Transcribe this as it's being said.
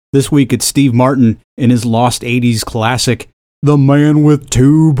This week it's Steve Martin in his Lost 80s classic, The Man with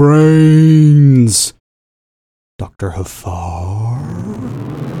Two Brains. Dr. Hafar.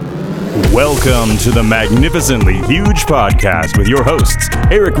 Welcome to the Magnificently Huge Podcast with your hosts,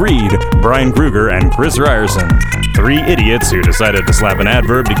 Eric Reed, Brian Kruger, and Chris Ryerson. Three idiots who decided to slap an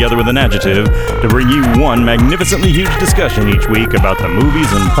adverb together with an adjective to bring you one magnificently huge discussion each week about the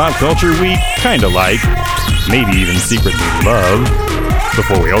movies and pop culture we kinda like, maybe even secretly love,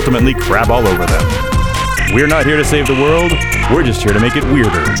 before we ultimately crap all over them. We're not here to save the world, we're just here to make it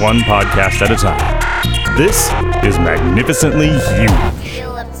weirder, one podcast at a time. This is Magnificently Huge.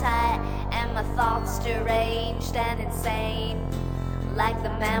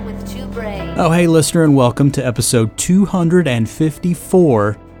 Oh, hey, listener, and welcome to episode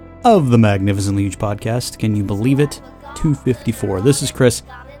 254 of the Magnificently Huge Podcast. Can you believe it? 254. This is Chris.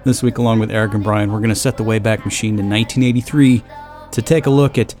 This week, along with Eric and Brian, we're going to set the Wayback Machine to 1983 to take a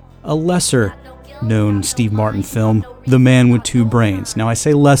look at a lesser-known Steve Martin film, The Man with Two Brains. Now, I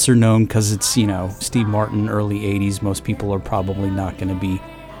say lesser-known because it's, Steve Martin, early 80s. Most people are probably not going to be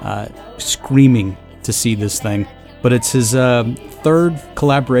screaming to see this thing. But it's his third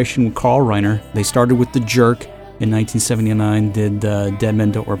collaboration with Carl Reiner. They started with The Jerk in 1979, did Dead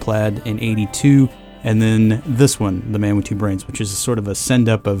Men Don't Wear Plaid in 82, and then this one, The Man with Two Brains, which is sort of a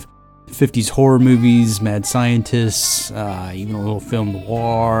send-up of 50s horror movies, mad scientists, even a little film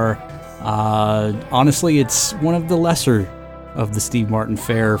noir. Honestly, it's one of the lesser of the Steve Martin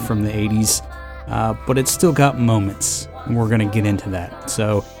fare from the 80s, but it's still got moments, and we're going to get into that.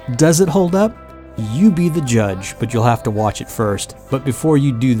 So, does it hold up? You be the judge, but you'll have to watch it first. But before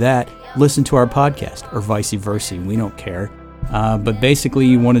you do that, listen to our podcast, or vice versa. We don't care. But basically,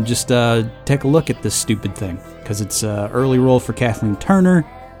 you want to just take a look at this stupid thing, because it's an early role for Kathleen Turner.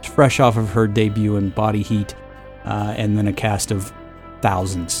 It's fresh off of her debut in Body Heat, and then a cast of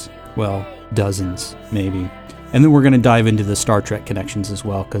thousands. Well, dozens, maybe. And then we're going to dive into the Star Trek connections as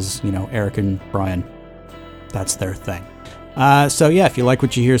well, because, Eric and Brian, that's their thing. So yeah, if you like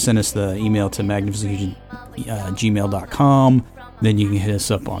what you hear, send us the email to magnificenthuge@gmail.com. Then you can hit us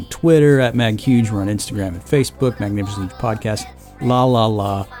up on Twitter at MagHuge. We're on Instagram and Facebook, Magnificent Huge Podcast,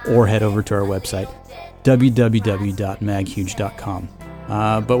 or head over to our website, www.maghuge.com.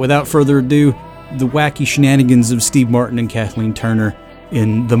 But without further ado, the wacky shenanigans of Steve Martin and Kathleen Turner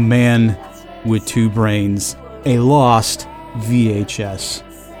in The Man with Two Brains, a Lost VHS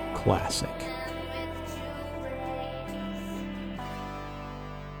Classic.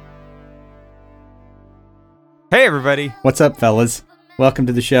 Hey, everybody. What's up, fellas? Welcome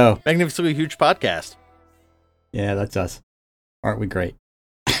to the show. Magnificently Huge Podcast. Yeah, that's us. Aren't we great?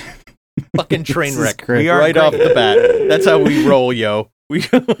 Fucking train wreck. We are right off the bat. That's how we roll, yo.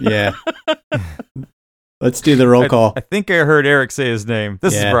 Yeah. Let's do the roll call. I think I heard Eric say his name.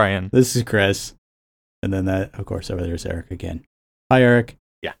 This is Brian. This is Chris. And then that, of course, over there is Eric again. Hi, Eric.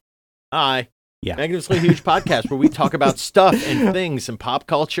 Yeah. Hi. Yeah. Magnificently Huge Podcast, where we talk about stuff and things and pop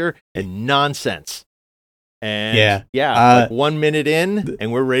culture and nonsense. And like 1 minute in,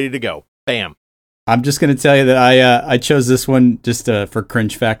 and we're ready to go. Bam. I'm just going to tell you that I chose this one just for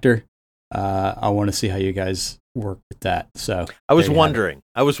cringe factor. I want to see how you guys work with that. So I was wondering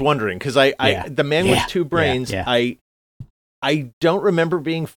because The Man with Two Brains, I don't remember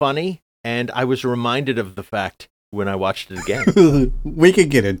being funny, and I was reminded of the fact when I watched it again. We can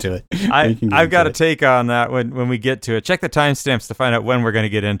get into it. I've got a take on that when we get to it. Check the timestamps to find out when we're going to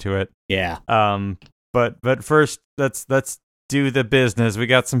get into it. Yeah. But first, let's do the business. We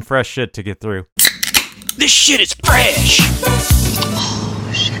got some fresh shit to get through. This shit is fresh!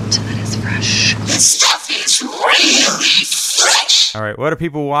 Oh, shit, that is fresh. This stuff is really fresh! All right, what are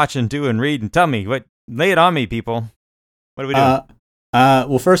people watching, doing, reading? Tell me. Lay it on me, people. What are we doing?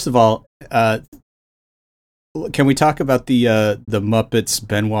 Well, first of all, can we talk about the Muppets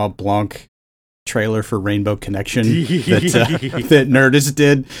Benoit Blanc trailer for Rainbow Connection that Nerdist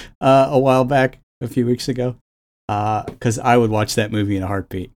did a while back? A few weeks ago, because I would watch that movie in a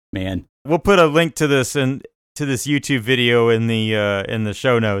heartbeat, man. We'll put a link to this YouTube video in the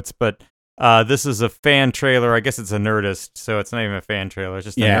show notes. But this is a fan trailer. I guess it's a Nerdist, so it's not even a fan trailer. It's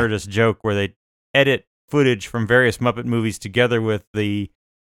just a Nerdist joke where they edit footage from various Muppet movies together with the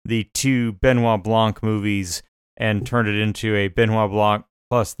two Benoit Blanc movies and turn it into a Benoit Blanc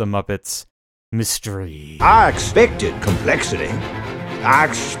plus the Muppets mystery. I expected complexity. I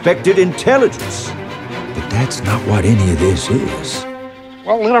expected intelligence. But that's not what any of this is.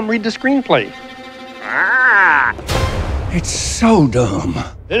 Well, let him read the screenplay. It's so dumb.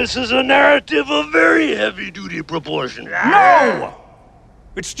 This is a narrative of very heavy-duty proportion. No!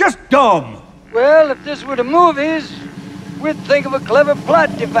 It's just dumb. Well, if this were the movies, we'd think of a clever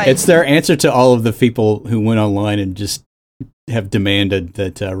plot device. It's their answer to all of the people who went online and just have demanded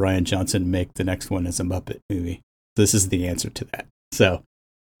that Rian Johnson make the next one as a Muppet movie. This is the answer to that. So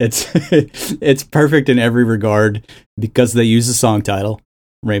it's it's perfect in every regard because they use the song title,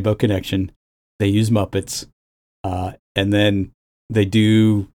 Rainbow Connection. They use Muppets, and then they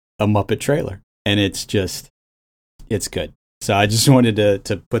do a Muppet trailer, and it's good. So I just wanted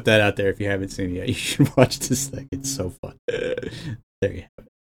to put that out there. If you haven't seen it yet, you should watch this thing. It's so fun. There you have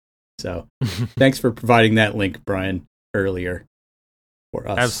it. So thanks for providing that link, Brian, earlier for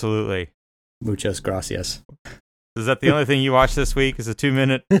us. Absolutely. Muchas gracias. Is that the only thing you watched this week? Is a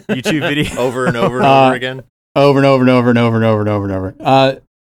 2-minute YouTube video? Over and over and over again? Over and over and over and over and over and over and over.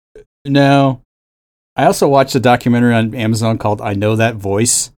 No. I also watched a documentary on Amazon called I Know That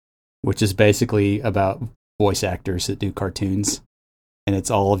Voice, which is basically about voice actors that do cartoons. And it's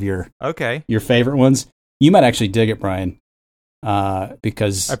all of your favorite ones. You might actually dig it, Brian.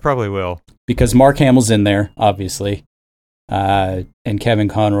 Because I probably will. Because Mark Hamill's in there, obviously. And Kevin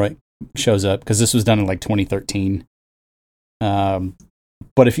Conroy shows up because this was done in like 2013.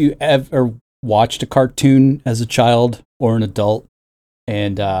 But if you ever watched a cartoon as a child or an adult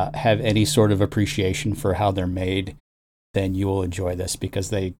and have any sort of appreciation for how they're made, then you will enjoy this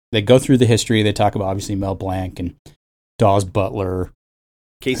because they go through the history. They talk about obviously Mel Blanc and Dawes Butler,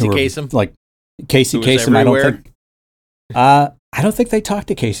 Casey Kasem, like Casey Kasem. I don't think they talked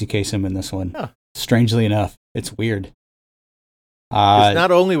to Casey Kasem in this one. Huh. Strangely enough, it's weird.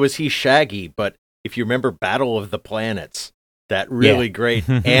 Not only was he Shaggy, but if you remember Battle of the Planets, that really great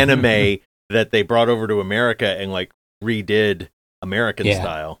anime that they brought over to America and like redid American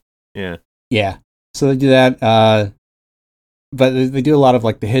style. Yeah. Yeah. So they do that. But they do a lot of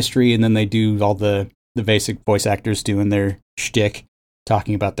like the history, and then they do all the basic voice actors doing their shtick,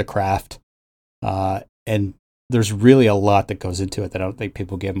 talking about the craft. And there's really a lot that goes into it that I don't think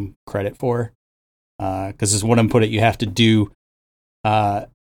people give them credit for. Because as one of them put it, you have to do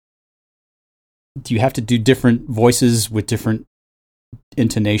different voices with different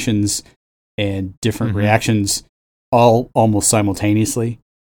intonations and different reactions all almost simultaneously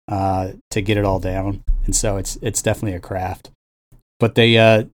to get it all down. And so it's definitely a craft. But they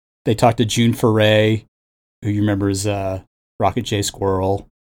talked to June Foray, who you remember is Rocket J. Squirrel,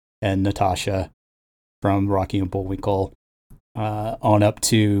 and Natasha from Rocky and Bullwinkle, on up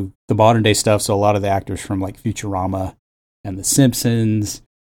to the modern day stuff. So a lot of the actors from like Futurama and The Simpsons,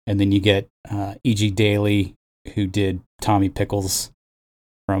 and then you get E.G. Daily, who did Tommy Pickles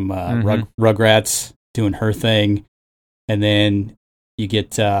from Rugrats, doing her thing, and then you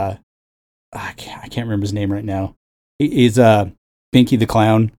get I can't remember his name right now. He's Binky the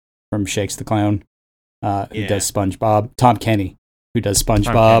Clown from Shakes the Clown, who does SpongeBob. Tom Kenny, who does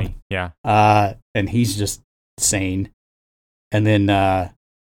SpongeBob. And he's just sane. And then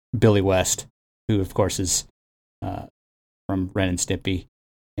Billy West, who of course is from Ren and Stimpy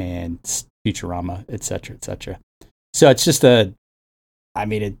and Futurama, etc., etc. So it's just this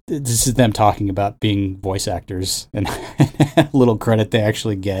is them talking about being voice actors and a little credit they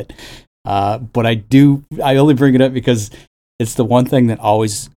actually get. But I only bring it up because it's the one thing that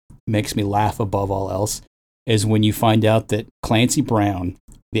always makes me laugh above all else is when you find out that Clancy Brown,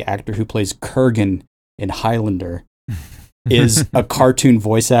 the actor who plays Kurgan in Highlander, is a cartoon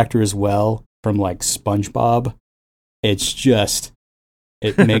voice actor as well from like SpongeBob. It's just,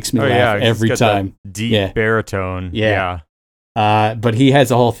 it makes me laugh every time. Deep baritone. But he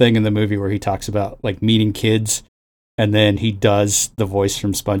has a whole thing in the movie where he talks about like meeting kids, and then he does the voice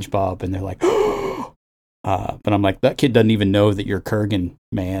from SpongeBob, and they're like, but I'm like, that kid doesn't even know that you're Kurgan,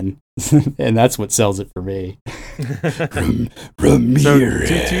 man. And that's what sells it for me. So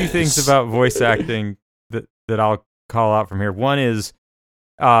two things about voice acting that I'll call out from here. One is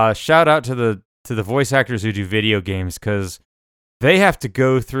shout out to the voice actors who do video games, because they have to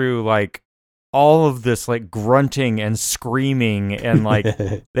go through like all of this like grunting and screaming, and like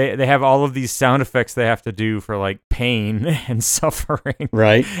they have all of these sound effects they have to do for like pain and suffering.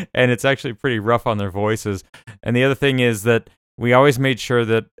 Right. And it's actually pretty rough on their voices. And the other thing is that we always made sure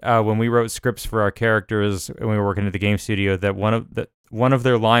that when we wrote scripts for our characters and we were working at the game studio, that one of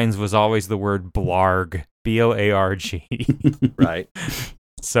their lines was always the word blarg, B-L-A-R-G. Right.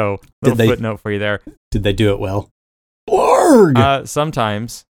 So little footnote for you there. Did they do it well? Blarg!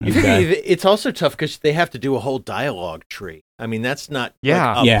 Sometimes. It's also tough because they have to do a whole dialogue tree. I mean, that's not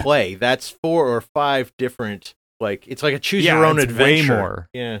like a play. That's 4 or 5 different, like, it's like a choose your own adventure. Way more.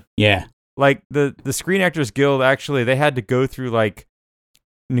 Yeah. Like the Screen Actors Guild, actually, they had to go through like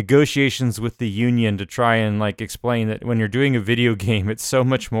negotiations with the union to try and like explain that when you're doing a video game, it's so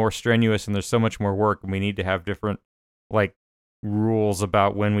much more strenuous and there's so much more work, and we need to have different like rules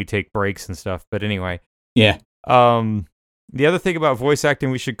about when we take breaks and stuff. But anyway, yeah. The other thing about voice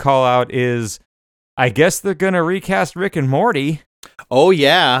acting we should call out is, I guess they're gonna recast Rick and Morty. Oh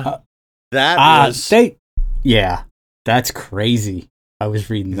yeah, yeah, that's crazy. I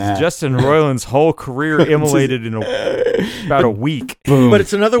was reading that. Justin Roiland's whole career immolated in about a week. Boom. But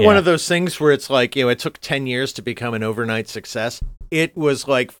it's another one of those things where it's like, it took 10 years to become an overnight success. It was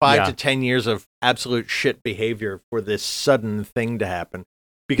like 5 to 10 years of absolute shit behavior for this sudden thing to happen.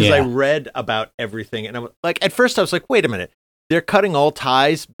 Because I read about everything, and I'm like, at first I was like, wait a minute, they're cutting all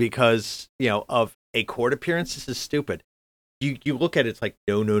ties because, of a court appearance? This is stupid. You look at it, it's like,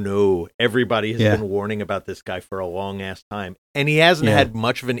 no. Everybody has been warning about this guy for a long ass time. And he hasn't had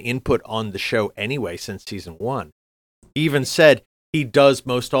much of an input on the show anyway since season 1. He even said he does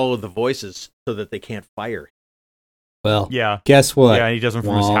most all of the voices so that they can't fire him. Well, guess what? Yeah, he does them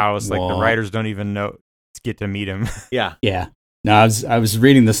from his house. Like, the writers don't even get to meet him. Yeah. Yeah. No, I was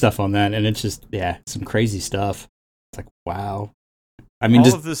reading the stuff on that, and it's just, some crazy stuff. It's like, wow. I mean,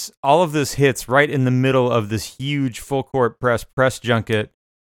 all of this hits right in the middle of this huge full court press junket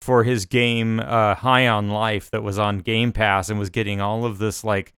for his game High on Life that was on Game Pass and was getting all of this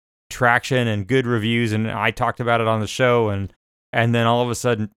like traction and good reviews, and I talked about it on the show, and then all of a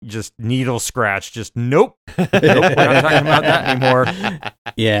sudden just needle scratch, just nope, we're not talking about that anymore.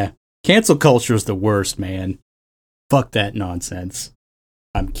 Yeah, cancel culture is the worst, man. Fuck that nonsense.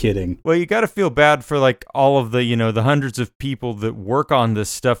 I'm kidding. Well, you got to feel bad for like all of the, the hundreds of people that work on this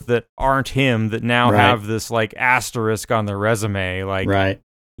stuff that aren't him, that now have this like asterisk on their resume. Like,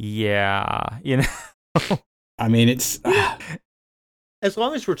 yeah, I mean, it's as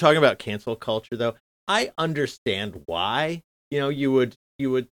long as we're talking about cancel culture, though, I understand why, you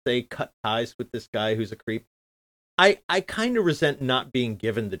would say cut ties with this guy who's a creep. I kind of resent not being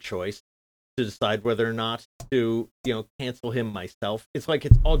given the choice to decide whether or not to, cancel him myself. It's like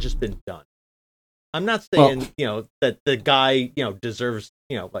it's all just been done. I'm not saying, that the guy, deserves,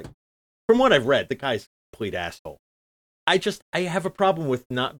 like, from what I've read, the guy's a complete asshole. I have a problem with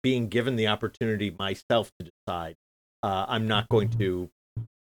not being given the opportunity myself to decide I'm not going to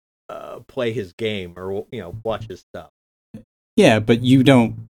play his game or, watch his stuff. Yeah, but you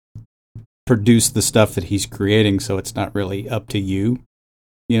don't produce the stuff that he's creating, so it's not really up to you.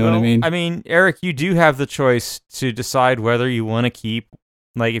 You know what I mean? I mean, Eric, you do have the choice to decide whether you want to keep,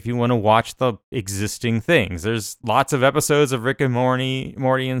 like, if you want to watch the existing things. There's lots of episodes of Rick and Morty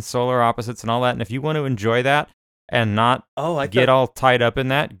and Solar Opposites and all that, and if you want to enjoy that and not get all tied up in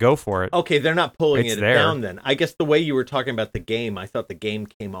that, go for it. Okay, they're not pulling it down then. I guess the way you were talking about the game, I thought the game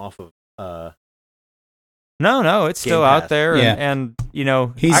came off of... No, it's still out there, and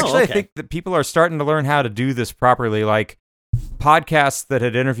I think that people are starting to learn how to do this properly, like... Podcasts that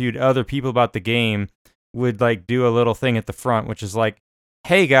had interviewed other people about the game would like do a little thing at the front, which is like,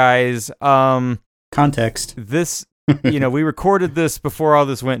 hey guys, context. This, we recorded this before all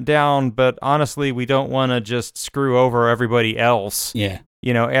this went down, but honestly, we don't want to just screw over everybody else. Yeah.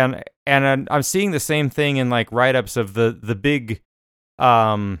 And I'm seeing the same thing in like write-ups of the big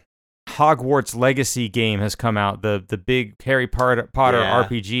Hogwarts Legacy game has come out, the big Harry Potter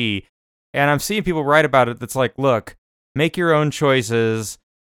RPG. And I'm seeing people write about it that's like, look, make your own choices.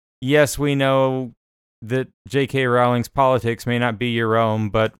 Yes, we know that J.K. Rowling's politics may not be your own,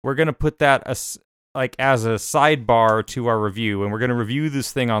 but we're going to put that as a sidebar to our review, and we're going to review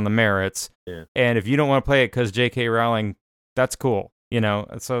this thing on the merits. Yeah. And if you don't want to play it because J.K. Rowling, that's cool.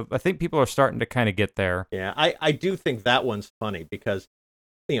 So I think people are starting to kind of get there. Yeah, I do think that one's funny because,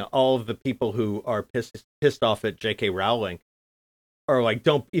 all of the people who are pissed off at J.K. Rowling are like,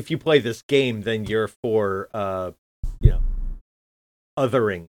 if you play this game, then you're for...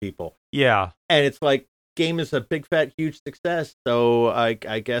 othering people. Yeah. And it's like, game is a big fat huge success, so I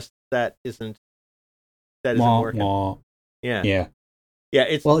guess that isn't working. Yeah.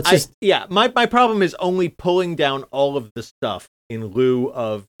 My problem is only pulling down all of the stuff in lieu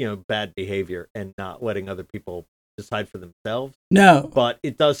of bad behavior and not letting other people decide for themselves. No, but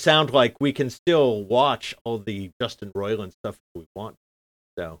it does sound like we can still watch all the Justin Roiland stuff if we want.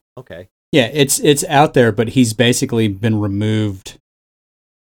 So okay. Yeah, it's out there, but he's basically been removed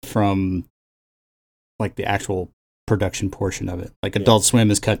from like the actual production portion of it. Like Adult Swim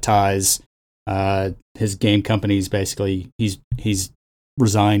has cut ties. His game company's basically he's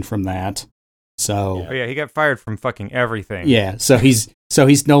resigned from that. So he got fired from fucking everything. Yeah, so he's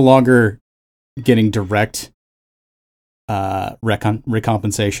no longer getting direct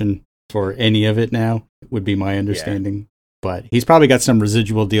recompensation for any of it now, would be my understanding. Yeah. But he's probably got some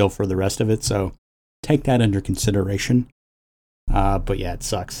residual deal for the rest of it, so take that under consideration. But yeah, it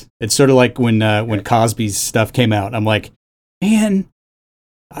sucks. It's sort of like when Cosby's stuff came out. I'm like, man,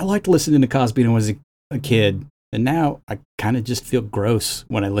 I liked listening to Cosby when I was a kid, and now I kind of just feel gross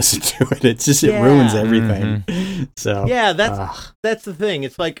when I listen to it. It's just it ruins everything. Mm-hmm. So yeah, that's the thing.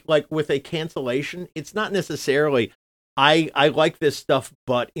 It's like with a cancellation, it's not necessarily I like this stuff,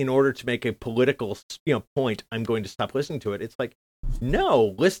 but in order to make a political point, I'm going to stop listening to it. It's like,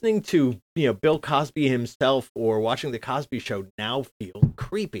 no, listening to Bill Cosby himself or watching the Cosby Show now feel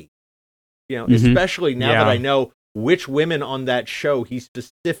creepy. Especially now that I know which women on that show he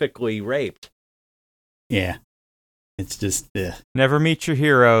specifically raped. Yeah. It's just never meet your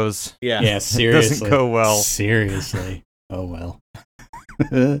heroes. Yeah, seriously. It doesn't go well. Seriously. Oh well.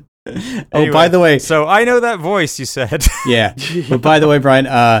 Anyway, oh, by the way, so I know that voice you said. Yeah. But by the way, Brian,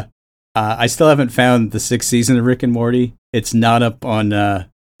 I still haven't found the 6th season of Rick and Morty. It's not up on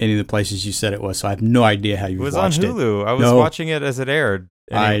any of the places you said it was, so I have no idea how you watched it. It was on Hulu. I was watching it as it aired.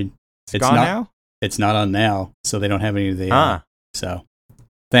 It's gone now? It's not on now, so they don't have any of the so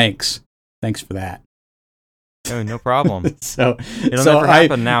thanks for that. Oh, no problem. So it'll never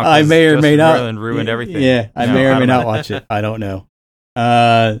happen now. I may or may not ruined everything. Yeah, I may or may not watch it. I don't know.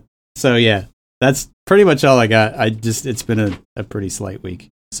 So yeah, that's pretty much all I got. It's been a pretty slight week.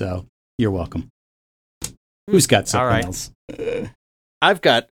 So you're welcome. Who's got something else? I've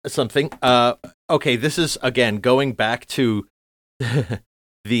got something. Okay, this is again going back to the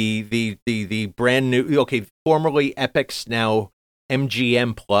brand new. Okay, formerly Epix, now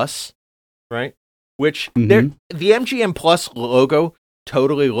MGM Plus, right? Which the MGM Plus logo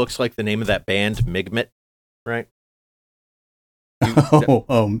totally looks like the name of that band, Migmet, right?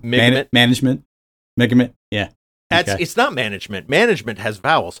 Migmet? Management? Migmet? Yeah. It's not management. Management has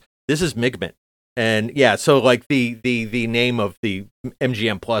vowels. This is Migmet. And yeah, so like the name of the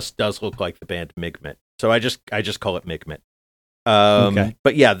MGM Plus does look like the band Migmet. So I just call it Migmet. Okay.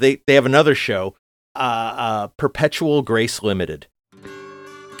 But yeah, they have another show, Perpetual Grace Limited,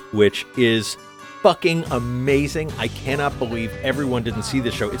 which is fucking amazing. I cannot believe everyone didn't see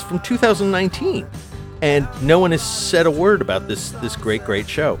this show. It's from 2019, and no one has said a word about this great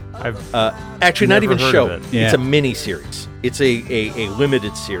show. I've actually not even show. It. Yeah. It's a mini series. It's a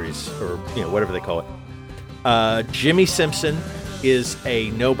limited series, or whatever they call it. Jimmy Simpson is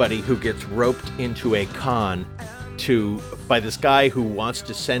a nobody who gets roped into a con by this guy who wants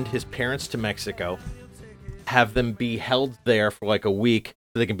to send his parents to Mexico, have them be held there for like a week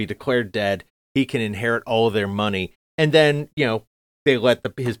so they can be declared dead. He can inherit all of their money, and then they let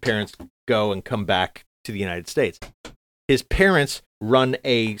his parents go and come back to the United States. His parents run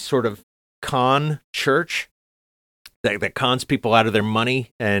a sort of con church that cons people out of their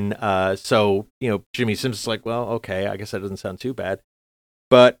money, and so Jimmy Simpson's like, well, okay, I guess that doesn't sound too bad.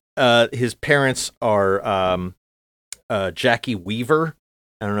 But his parents are Jackie Weaver.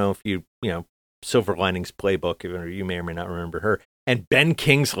 I don't know if you Silver Linings Playbook, you may or may not remember her, and Ben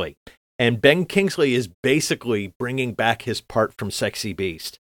Kingsley. And Ben Kingsley is basically bringing back his part from Sexy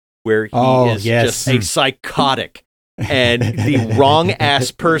Beast, where he is just a psychotic and the wrong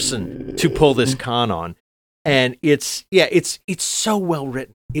ass person to pull this con on. And it's so well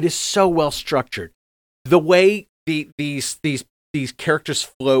written. It is so well structured. The way these characters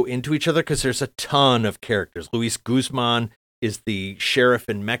flow into each other, because there's a ton of characters. Luis Guzman is the sheriff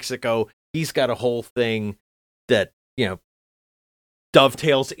in Mexico. He's got a whole thing that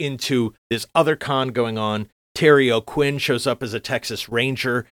dovetails into this other con going on. Terry O'Quinn shows up as a Texas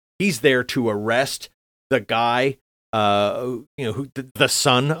Ranger. He's there to arrest the guy, the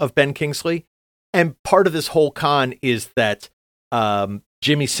son of Ben Kingsley. And part of this whole con is that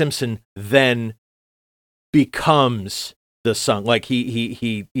Jimmy Simpson then becomes the son. Like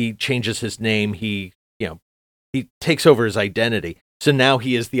he changes his name. He takes over his identity. So now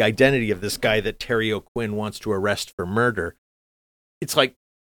he is the identity of this guy that Terry O'Quinn wants to arrest for murder. It's like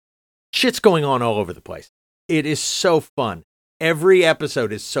shit's going on all over the place. It is so fun. Every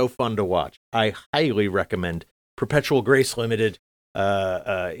episode is so fun to watch. I highly recommend Perpetual Grace Limited.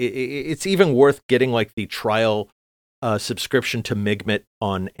 It's even worth getting like the trial subscription to Migmet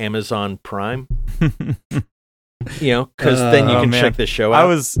on Amazon Prime. Because then you can check the show out.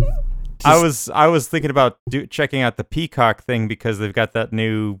 I was thinking about checking out the Peacock thing because they've got that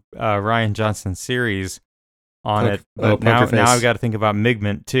new Rian Johnson series on it. But now I've got to think about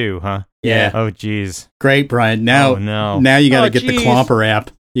Migment too, huh? Yeah. Oh, geez. Great, Brian. Now you got to get the Clomper app.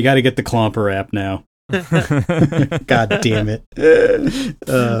 You got to get the Clomper app now. God damn it.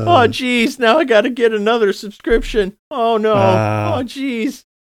 Oh, geez. Now I got to get another subscription. Oh, no. Oh, geez.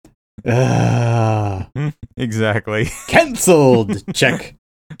 Exactly. Cancelled. Check.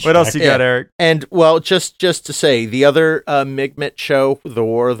 What else you got, Eric? And, well, just to say, the other Migmet show, The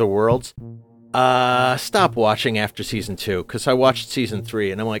War of the Worlds, stop watching after season 2, because I watched season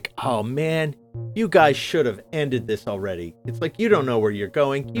 3, and I'm like, oh, man, you guys should have ended this already. It's like, you don't know where you're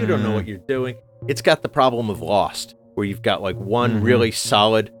going. You don't know what you're doing. It's got the problem of Lost, where you've got, like, one really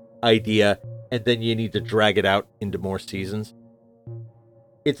solid idea, and then you need to drag it out into more seasons.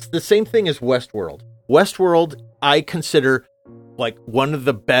 It's the same thing as Westworld. Westworld, I consider like one of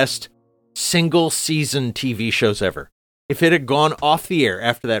the best single season TV shows ever. If it had gone off the air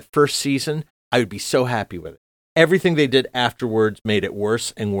after that first season, I would be so happy with it. Everything they did afterwards made it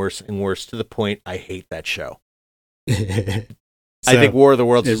worse and worse and worse to the point I hate that show. I think War of the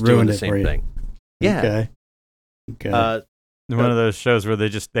Worlds is doing the same thing. Yeah. Okay. One of those shows where they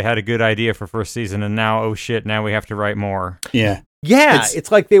had a good idea for first season, and now, oh shit, now we have to write more. Yeah. Yeah,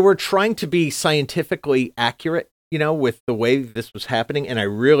 it's like they were trying to be scientifically accurate, with the way this was happening, and I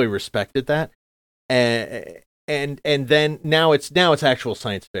really respected that. And then now it's actual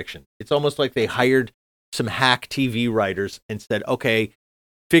science fiction. It's almost like they hired some hack TV writers and said, "Okay,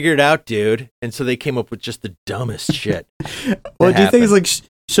 figure it out, dude." And so they came up with just the dumbest shit. Well, do you think it's like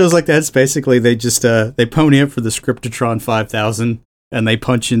shows like that's basically they just they pony up for the Scriptotron 5000 and they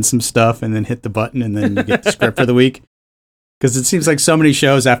punch in some stuff and then hit the button and then you get the script for the week? Because it seems like so many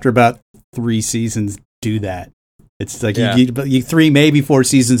shows after about 3 seasons do that. It's like you 3, maybe 4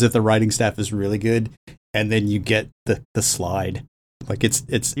 seasons if the writing staff is really good, and then you get the slide. Like it's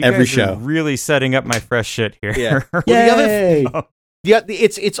you every guys show. Are really setting up my fresh shit here. Yeah. Well, Yay!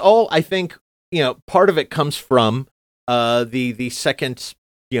 It's all, I think, part of it comes from the second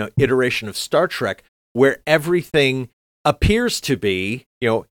iteration of Star Trek, where everything appears to be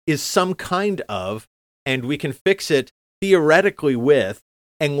is some kind of, and we can fix it theoretically with,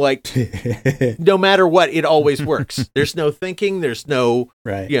 and like no matter what, it always works. There's no thinking, there's no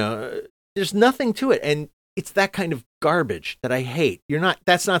there's nothing to it, and it's that kind of garbage that I hate.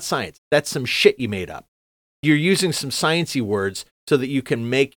 That's not science. That's some shit you made up. You're using some sciencey words so that you can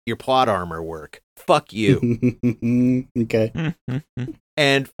make your plot armor work. Fuck you. Okay.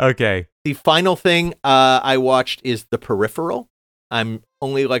 And okay, the final thing I watched is The Peripheral. I'm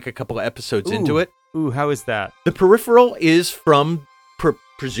only like a couple of episodes into it. Ooh, how is that? The Peripheral is from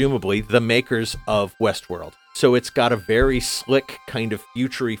presumably the makers of Westworld. So it's got a very slick kind of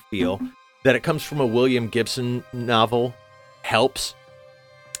future-y feel. That it comes from a William Gibson novel helps.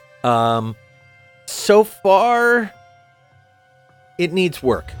 So far, it needs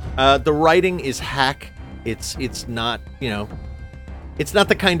work. The writing is hack. It's not, it's not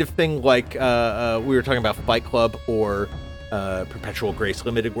the kind of thing like we were talking about Fight Club or Perpetual Grace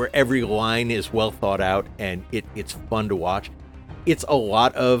Limited, where every line is well thought out and it's fun to watch. It's a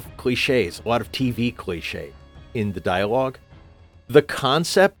lot of cliches, a lot of TV cliches in the dialogue. The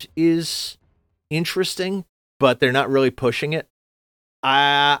concept is interesting, but they're not really pushing it.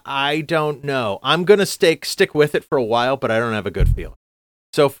 I don't know. I'm going to stick with it for a while, but I don't have a good feeling.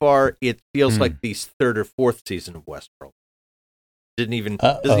 So far, it feels like the 3rd or 4th season of Westworld. Doesn't even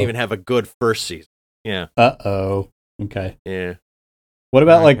have a good first season. Yeah. Okay. Yeah. What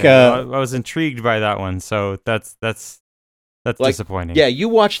about I was intrigued by that one, so that's disappointing. Yeah, you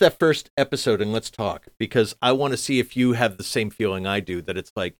watch that first episode and let's talk, because I want to see if you have the same feeling I do, that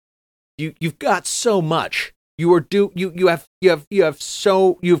it's like you've got so much. You've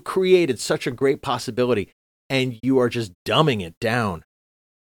created such a great possibility and you are just dumbing it down.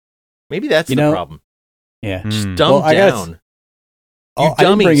 Maybe that's the problem. Yeah. Just dumb down. You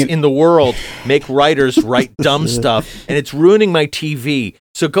dummies in the world make writers write dumb stuff, and it's ruining my TV.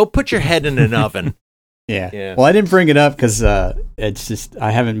 So go put your head in an oven. Yeah. Well, I didn't bring it up because it's just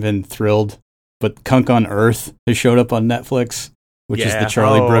I haven't been thrilled. But Cunk on Earth has showed up on Netflix, which is the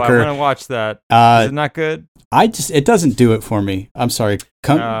Charlie Brooker. I want to watch that. Is it not good? It doesn't do it for me. I'm sorry.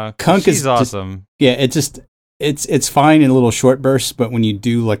 Cunk is awesome. It's fine in little short bursts, but when you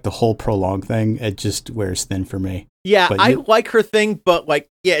do like the whole prolonged thing, it just wears thin for me. Yeah, I like her thing, but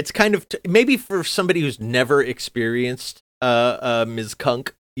it's kind of maybe for somebody who's never experienced Ms.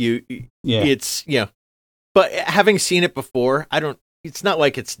 Cunk, it's but having seen it before, it's not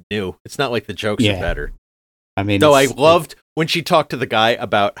like it's new. It's not like the jokes are better. I mean, though I loved when she talked to the guy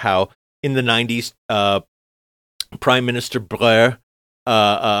about how in the 90s, Prime Minister Blair,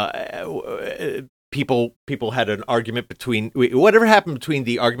 people had an argument between whatever happened between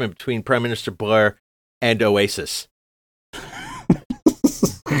the argument between Prime Minister Blair and Oasis.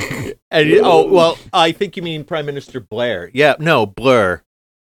 And I think you mean Prime Minister Blair. Yeah, no, Blur.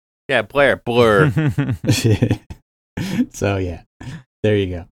 Yeah, Blur. So yeah, there you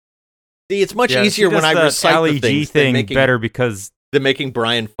go. See, it's much easier when I recite Ali the things G thing better because than making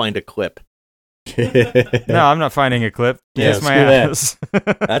Brian find a clip. No, I'm not finding a clip. Yeah, Kiss my ass.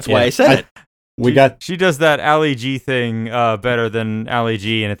 That's why I said it. She does that Ali G thing better than Ali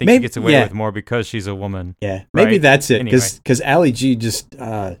G, and I think she gets away with more because she's a woman. Yeah, maybe that's it. Anyway. Because Ali G just,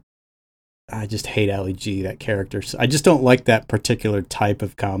 I just hate Ali G, that character. I just don't like that particular type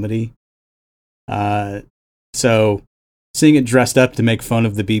of comedy. So seeing it dressed up to make fun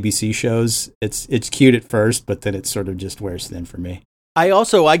of the BBC shows, it's cute at first, but then it sort of just wears thin for me.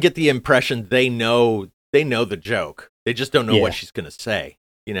 I get the impression they know the joke. They just don't know what she's going to say.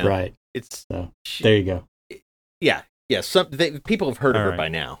 You know, right? There you go. Yeah. People have heard of her by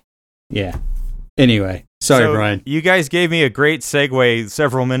now. Yeah. Anyway, sorry, Brian. You guys gave me a great segue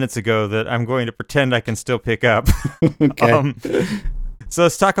several minutes ago that I'm going to pretend I can still pick up. Okay. So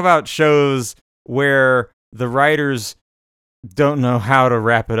let's talk about shows where the writers don't know how to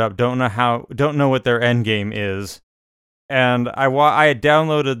wrap it up, don't know what their end game is. And I had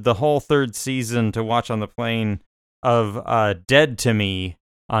downloaded the whole third season to watch on the plane of Dead to Me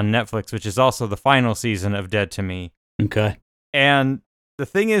on Netflix, which is also the final season of Dead to Me. Okay. And the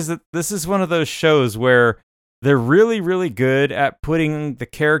thing is that this is one of those shows where they're really, really good at putting the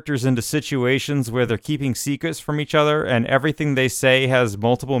characters into situations where they're keeping secrets from each other, and everything they say has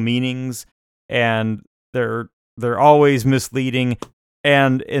multiple meanings, and they're always misleading.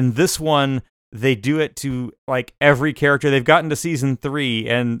 And in this one, they do it to like every character. They've gotten to season 3,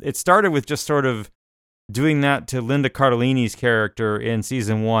 and it started with just sort of doing that to Linda Cardellini's character in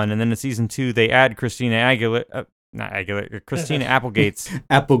season 1, and then in season 2 they add Christina Applegate's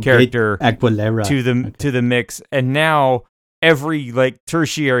character Aguilera. to the mix, and now every like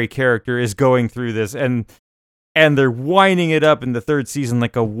tertiary character is going through this, and they're winding it up in the third season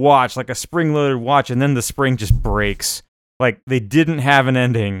like a spring-loaded watch, and then the spring just breaks. Like, they didn't have an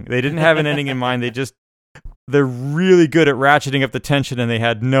ending. They didn't have an ending in mind. They're really good at ratcheting up the tension, and they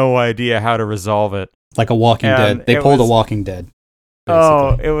had no idea how to resolve it. Like a Walking Dead. They pulled a Walking Dead. Basically.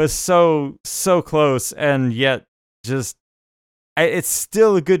 Oh, it was so close, and yet just... it's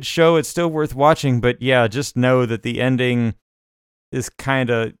still a good show. It's still worth watching, but yeah, just know that the ending is kind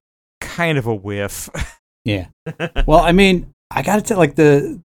of a whiff. Yeah. Well, I mean, I gotta tell, like,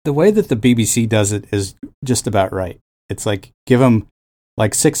 the way that the BBC does it is just about right. It's like, give them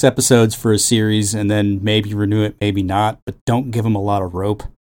like 6 episodes for a series and then maybe renew it, maybe not, but don't give them a lot of rope,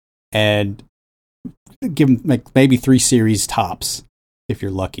 and give them like maybe 3 series tops if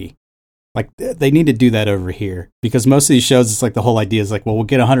you're lucky. Like, they need to do that over here, because most of these shows, it's like the whole idea is like, well, we'll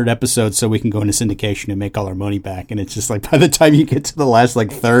get 100 episodes so we can go into syndication and make all our money back. And it's just like, by the time you get to the last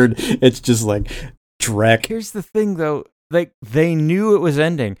like third, it's just like dreck. Here's the thing though, like, they knew it was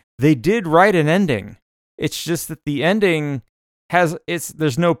ending. They did write an ending. It's just that the ending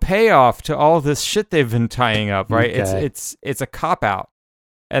there's no payoff to all this shit they've been tying up, right? Okay. It's a cop out.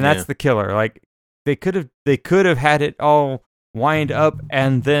 And that's the killer. Like, they could have had it all wind up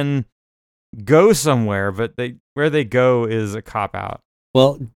and then go somewhere, but where they go is a cop out.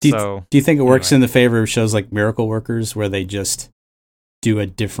 Well, do you think it works in the favor of shows like Miracle Workers, where they just do a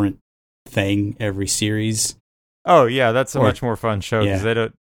different thing every series? Oh yeah, that's a much more fun show, because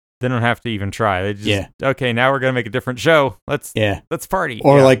they don't have to even try. They just okay, now we're gonna make a different show. Let's party.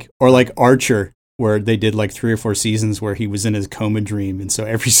 Or like Archer, where they did like 3 or 4 seasons where he was in his coma dream, and so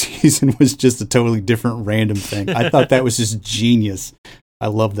every season was just a totally different random thing. I thought that was just genius. I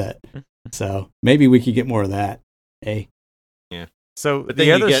love that. So maybe we could get more of that. Hey. Yeah. So but then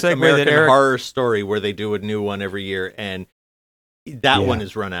the other you get segue American that Eric... Horror Story, where they do a new one every year, and that one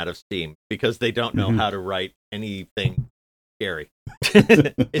is run out of steam because they don't know how to write anything scary.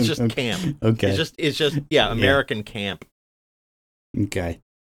 It's just camp. Okay. It's just American camp. Okay.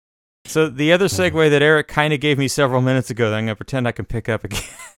 So the other segue that Eric kind of gave me several minutes ago that I'm going to pretend I can pick up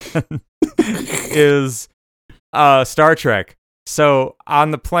again is Star Trek. So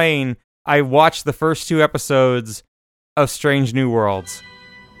on the plane, I watched the first 2 episodes of Strange New Worlds,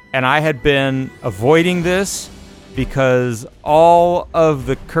 and I had been avoiding this because all of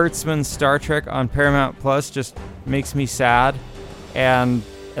the Kurtzman Star Trek on Paramount Plus just makes me sad, and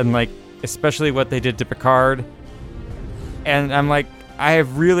like, especially what they did to Picard. And I'm like, I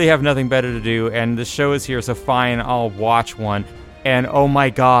really have nothing better to do, and the show is here, so fine, I'll watch one. And oh my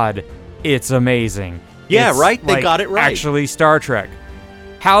god, it's amazing. Yeah, it's right? They like got it right. Actually, Star Trek.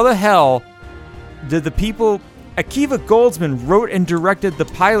 How the hell did the people... Akiva Goldsman wrote and directed the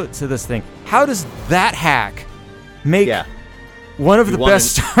pilot to this thing. How does that hack make one of the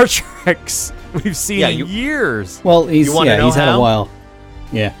best Star Treks we've seen in years? Well, he's had a while.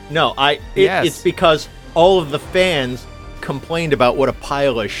 Yeah. No, it's because all of the fans complained about what a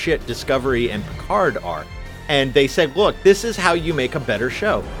pile of shit Discovery and Picard are. And they said, look, this is how you make a better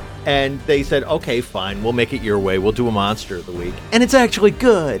show. And they said, okay, fine, we'll make it your way. We'll do a Monster of the Week. And it's actually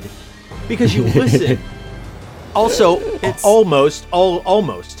good because you listen. Also, it's almost all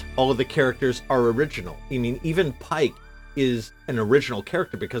of the characters are original. I mean, even Pike is an original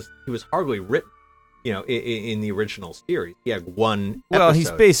character because he was hardly written, in the original series. He had one episode. Well,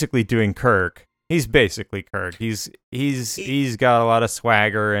 he's basically doing Kirk. He's basically Kirk. He's got a lot of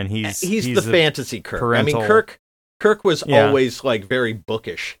swagger, and he's the fantasy Kirk. Parental. I mean, Kirk was always like very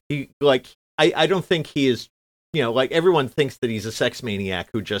bookish. I don't think he is, like everyone thinks that he's a sex maniac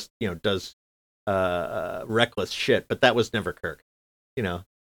who just does reckless shit, but that was never Kirk.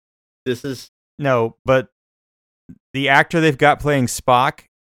 This is no, but the actor they've got playing Spock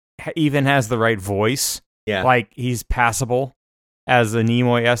even has the right voice. Yeah, like he's passable as a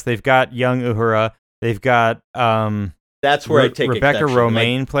Nimoy. Yes, they've got young Uhura. They've got that's where I take Rebecca exception.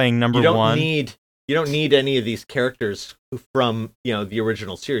 Romaine playing number one. You don't need any of these characters from the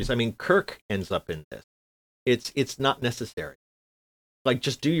original series. I mean, Kirk ends up in this. It's not necessary. Like,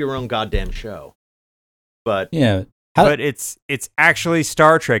 just do your own goddamn show. But yeah, but it's actually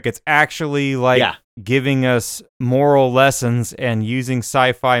Star Trek. It's actually giving us moral lessons and using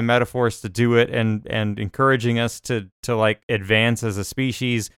sci-fi metaphors to do it, and encouraging us to like advance as a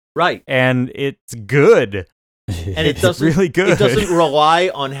species. Right, and it's good. And it doesn't really good. It doesn't rely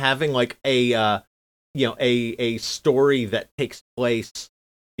on having like a story that takes place,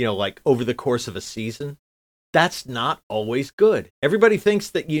 like over the course of a season. That's not always good. Everybody thinks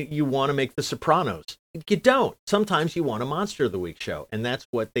that you want to make The Sopranos. You don't. Sometimes you want a Monster of the Week show, and that's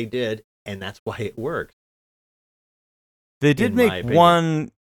what they did, and that's why it worked. They did make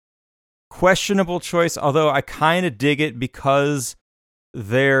one questionable choice, although I kind of dig it because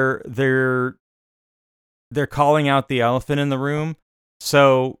they're calling out the elephant in the room.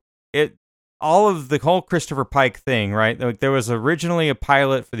 So all of the whole Christopher Pike thing, right? Like, there was originally a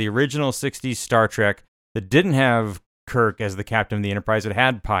pilot for the original 60s Star Trek that didn't have Kirk as the captain of the Enterprise. It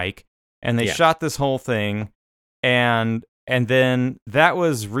had Pike, and they shot this whole thing, and then that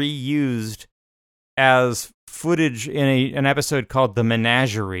was reused as footage in an episode called The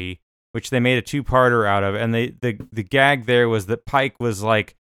Menagerie, which they made a 2-parter out of. And the gag there was that Pike was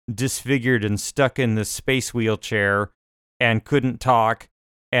like disfigured and stuck in this space wheelchair and couldn't talk,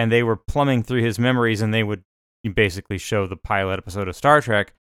 and they were plumbing through his memories, and they would basically show the pilot episode of Star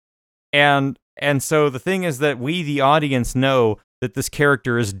Trek. And so the thing is that we, the audience, know that this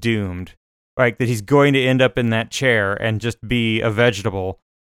character is doomed, like that he's going to end up in that chair and just be a vegetable.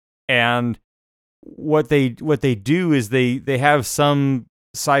 And what they do is they have some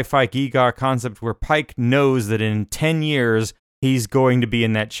sci-fi geek concept where Pike knows that in 10 years he's going to be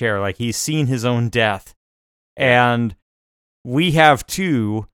in that chair, like he's seen his own death. And we have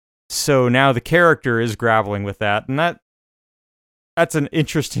too, so now the character is grappling with that, and that's an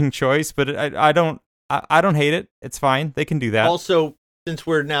interesting choice, but I don't hate it. It's fine. They can do that. Also, since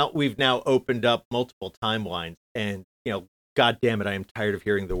we've now opened up multiple timelines, and God damn it, I am tired of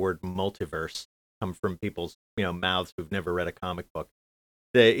hearing the word multiverse come from people's mouths who've never read a comic book.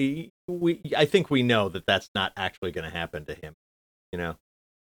 I think we know that that's not actually going to happen to him.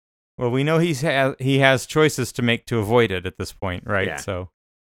 Well, we know he has choices to make to avoid it at this point, right? Yeah. So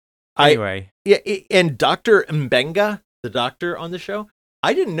anyway, and Dr. Mbenga, the doctor on the show,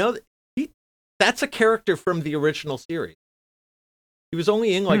 I didn't know that that's a character from the original series. He was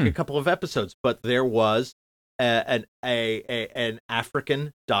only in like a couple of episodes, but there was an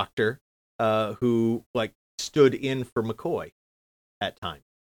African doctor who like stood in for McCoy at times.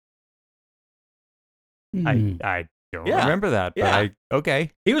 I don't remember that, but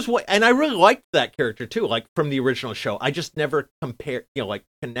okay. He was, and I really liked that character too, like from the original show. I just never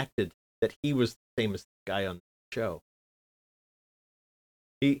connected that he was the same as the guy on the show.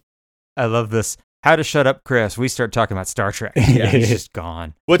 I love this. How to shut up, Chris. We start talking about Star Trek. Yeah, he's just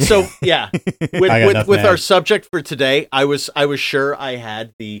gone. With our subject for today, I was sure I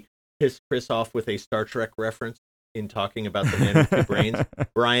had the piss Chris off with a Star Trek reference in talking about the man with two brains.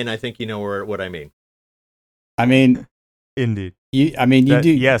 Brian, I think you know what I mean. I mean, indeed. You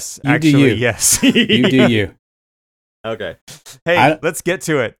do. Yes, you actually, do you. yes. You do you. Okay. Hey, let's get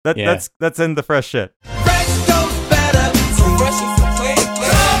to it. Let's end the fresh shit.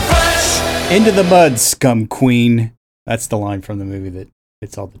 Into the mud, scum queen. That's the line from the movie that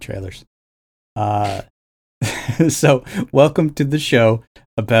hits all the trailers. So, welcome to the show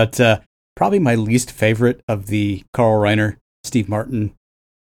about probably my least favorite of the Carl Reiner, Steve Martin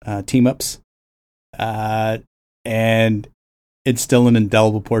team-ups. And it's still an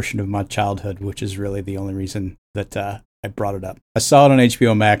indelible portion of my childhood, which is really the only reason that I brought it up. I saw it on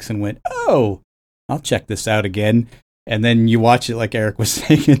HBO Max and went, oh, I'll check this out again. And then you watch it, like Eric was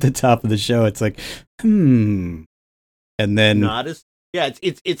saying at the top of the show. It's like, And then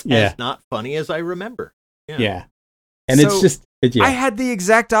it's as not funny as I remember. Yeah. And so it's just, I had the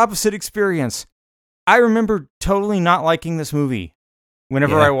exact opposite experience. I remember totally not liking this movie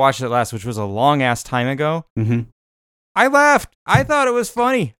whenever I watched it last, which was a long ass time ago. Mm-hmm. I laughed. I thought it was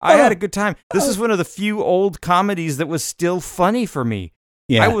funny. I had a good time. This is one of the few old comedies that was still funny for me.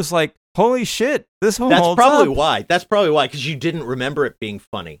 Yeah. I was like, holy shit, this whole That's holds probably up. why. That's probably why, because you didn't remember it being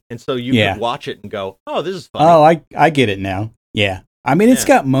funny. And so you could watch it and go, oh, this is funny. Oh, I get it now. Yeah. I mean, it's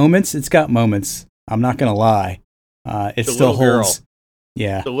got moments. It's got moments. I'm not going to lie. It the still little holds. Girl.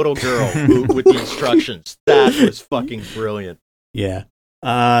 Yeah. The little girl with the instructions. That was fucking brilliant. Yeah.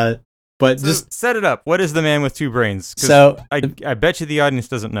 But So just set it up. What is The Man with Two Brains? 'Cause so I bet you the audience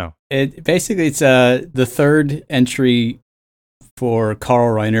doesn't know. it's the third entry for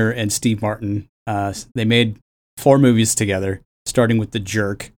Carl Reiner and Steve Martin. They made 4 movies together, starting with The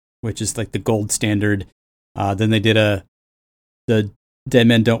Jerk, which is like the gold standard. Then they did the Dead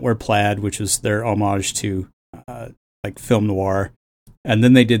Men Don't Wear Plaid, which was their homage to like film noir. And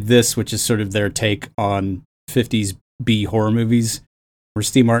then they did this, which is sort of their take on 50s B horror movies, where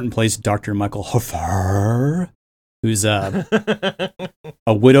Steve Martin plays Dr. Michael Hofer, who's a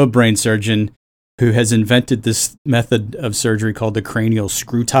widowed brain surgeon who has invented this method of surgery called the cranial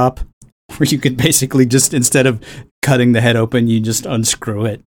screw top, where you could basically just, instead of cutting the head open, you just unscrew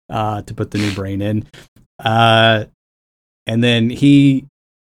it to put the new brain in. And then he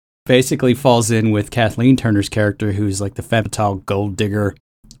basically falls in with Kathleen Turner's character, who's like the femme fatale gold digger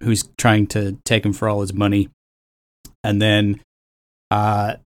who's trying to take him for all his money. And then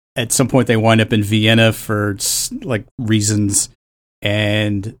at some point they wind up in Vienna for like reasons,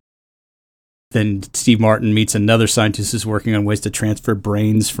 and then Steve Martin meets another scientist who's working on ways to transfer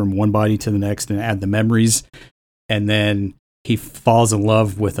brains from one body to the next and add the memories. And then he falls in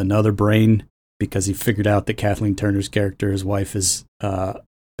love with another brain because he figured out that Kathleen Turner's character, his wife, is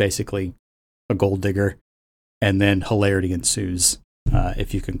basically a gold digger. And then hilarity ensues,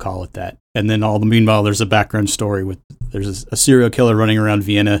 if you can call it that. And then meanwhile, there's a background story with there's a serial killer running around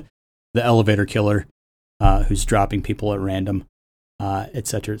Vienna, the elevator killer, who's dropping people at random, et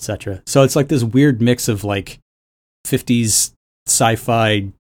cetera, et cetera. So it's like this weird mix of like 50s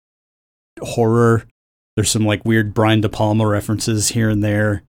sci-fi horror. There's some like weird Brian De Palma references here and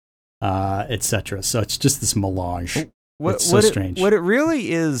there, et cetera. So it's just this melange. It's so strange. What it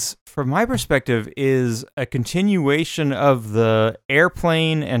really is, from my perspective, is a continuation of the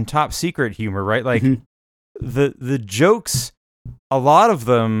Airplane and Top Secret humor, right? Like the jokes, a lot of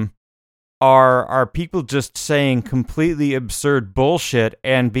them are people just saying completely absurd bullshit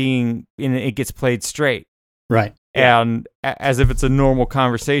and it gets played straight. Right. And as if it's a normal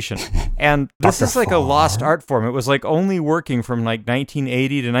conversation. And this is like a lost art form. It was like only working from like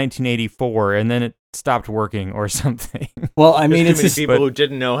 1980 to 1984, and then it stopped working or something. Well, I mean, it's people who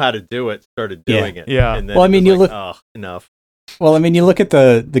didn't know how to do it started doing it. Yeah. And then well, I mean, enough. Well, I mean, you look at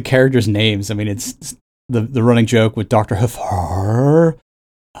the characters' names. I mean, it's the running joke with Dr. Hofer,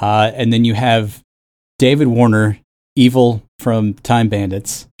 and then you have David Warner, evil from Time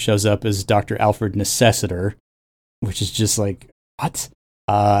Bandits, shows up as Dr. Alfred Necessiter, which is just like, what?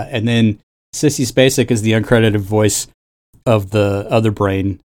 And then Sissy Spacek is the uncredited voice of the other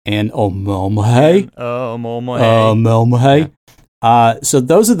brain, and O'Mulmahay. So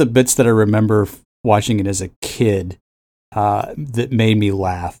those are the bits that I remember watching it as a kid that made me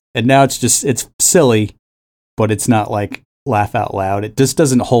laugh. And now it's silly, but it's not like laugh out loud. It just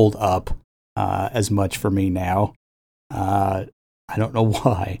doesn't hold up as much for me now. I don't know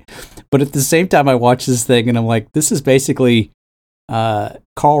why. But at the same time, I watch this thing and I'm like, this is basically Carl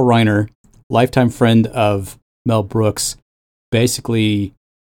Reiner, lifetime friend of Mel Brooks, basically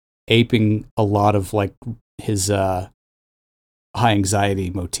aping a lot of like his high anxiety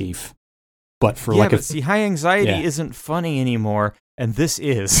motif. But for high anxiety isn't funny anymore, and this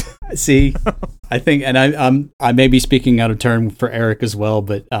is. See, I think, and I may be speaking out of turn for Eric as well,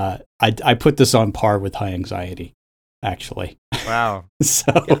 but I put this on par with high anxiety, actually. Wow.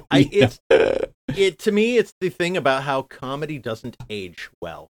 So to me, it's the thing about how comedy doesn't age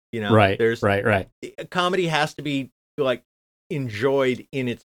well. You know, right. Comedy has to be like enjoyed in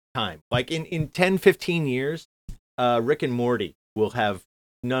its time. Like in 10, 15 years, Rick and Morty will have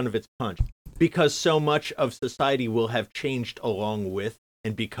none of its punch because so much of society will have changed along with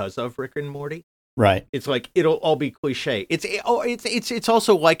and because of Rick and Morty. Right. It's like it'll all be cliche. It's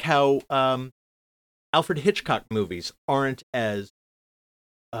also like how Alfred Hitchcock movies aren't as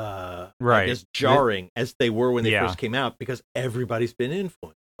I guess jarring as they were when they first came out because everybody's been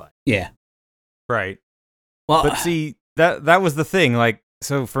influenced by it. Yeah. Right. Well, but see, that was the thing. Like,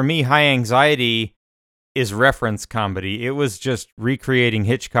 so for me, High Anxiety is reference comedy. It was just recreating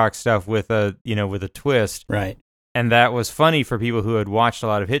Hitchcock stuff with a twist. Right. And that was funny for people who had watched a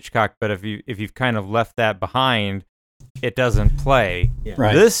lot of Hitchcock, but if you've kind of left that behind, it doesn't play. Yeah.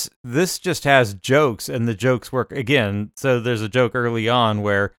 Right. This just has jokes, and the jokes work again. So there's a joke early on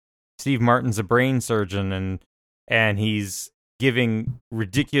where Steve Martin's a brain surgeon and he's giving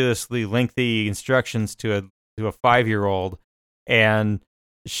ridiculously lengthy instructions to a 5-year-old, and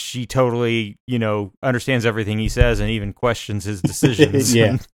she totally, understands everything he says and even questions his decisions.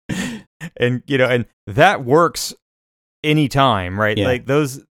 Yeah. and that works anytime, right? Yeah. Like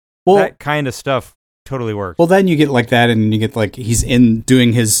that kind of stuff totally works. Well, then you get like that, and you get like he's in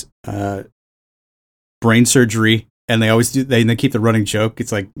doing his brain surgery, and they always do. They keep the running joke.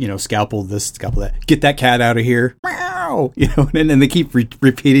 It's like, scalpel this, scalpel that. Get that cat out of here. Meow. And they keep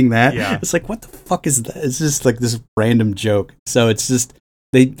repeating that. Yeah. It's like, what the fuck is that? It's just like this random joke. So it's just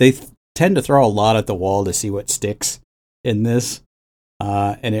they tend to throw a lot at the wall to see what sticks in this,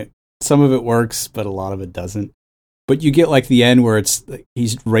 and some of it works, but a lot of it doesn't. But you get like the end where it's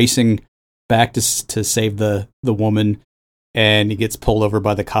he's racing back to save the woman, and he gets pulled over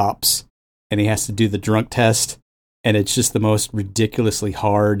by the cops, and he has to do the drunk test, and it's just the most ridiculously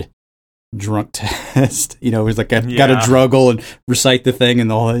hard drunk test. He's like, I've got to druggle and recite the thing, and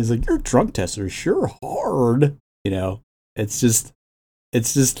the whole he's like, your drunk tests are sure hard. It's just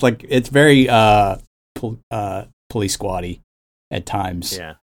like, it's very police squad-y at times.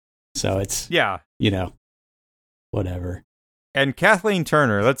 Yeah. So it's whatever. And Kathleen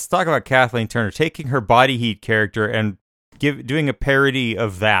Turner, let's talk about Kathleen Turner taking her Body Heat character and doing a parody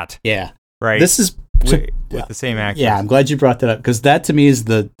of that. Yeah. Right. This is with the same actress. Yeah, I'm glad you brought that up, because that to me is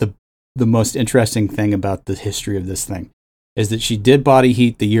the most interesting thing about the history of this thing, is that she did Body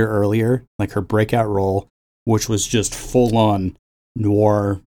Heat the year earlier, like her breakout role, which was just full on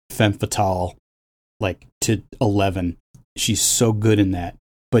noir femme fatale, like to 11. She's so good in that,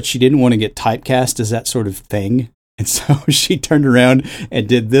 but she didn't want to get typecast as that sort of thing. And so she turned around and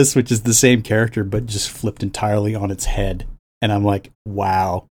did this, which is the same character, but just flipped entirely on its head. And I'm like,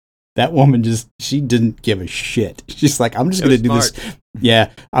 wow, that woman she didn't give a shit. She's like, I'm just going to do this.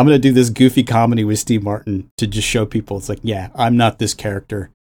 Yeah, I'm going to do this goofy comedy with Steve Martin to just show people. It's like, yeah, I'm not this character.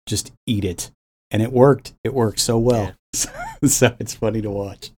 Just eat it. And it worked. It worked so well. Yeah. So it's funny to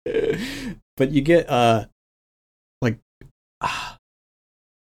watch. But you get,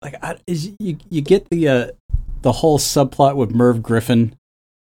 you get the whole subplot with Merv Griffin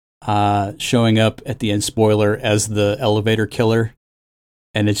showing up at the end, spoiler, as the elevator killer,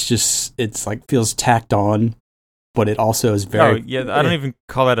 and it's like feels tacked on, but it also is very. Oh yeah, I don't even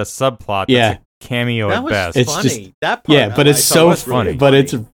call that a subplot. Yeah, that's a cameo that at was best. It's funny. Just, that part, yeah, but it's so funny. But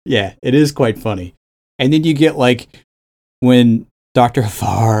it's it is quite funny. And then you get like when Dr.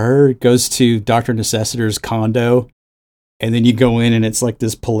 Hafar goes to Dr. Necessiter's condo, and then you go in and it's like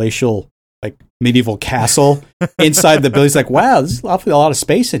this palatial, like medieval castle inside the building. It's like, wow, this is awfully a lot of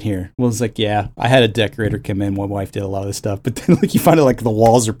space in here. Well, it's like, yeah, I had a decorator come in. My wife did a lot of this stuff, but then like you find out like the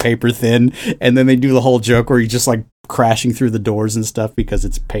walls are paper thin, and then they do the whole joke where you're just like crashing through the doors and stuff because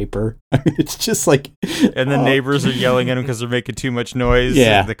it's paper. I mean, it's just like, and the neighbors are yelling at them because they're making too much noise.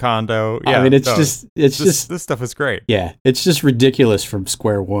 Yeah, in the condo. Yeah, I mean, it's just this stuff is great. Yeah, it's just ridiculous from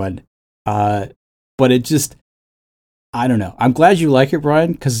square one. But it just. I don't know. I'm glad you like it,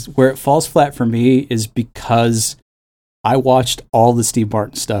 Brian, because where it falls flat for me is because I watched all the Steve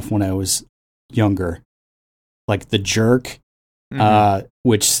Martin stuff when I was younger, like The Jerk,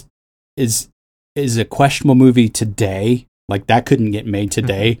 which is a questionable movie today. Like that couldn't get made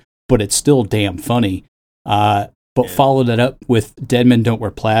today, but it's still damn funny. Followed it up with Dead Men Don't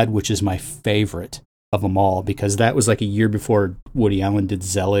Wear Plaid, which is my favorite of them all, because that was like a year before Woody Allen did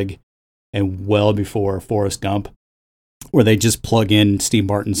Zelig and well before Forrest Gump, where they just plug in Steve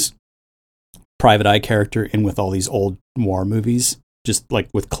Martin's Private Eye character in with all these old noir movies, just like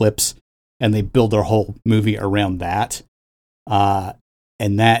with clips, and they build their whole movie around that.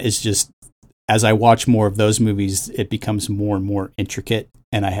 And that is just, as I watch more of those movies, it becomes more and more intricate,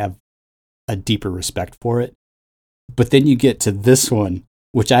 and I have a deeper respect for it. But then you get to this one,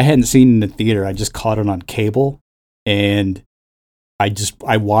 which I hadn't seen in the theater. I just caught it on cable, and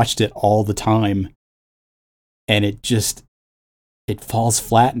I watched it all the time. And it falls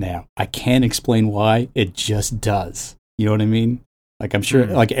flat now. I can't explain why. It just does. You know what I mean? Like I'm sure,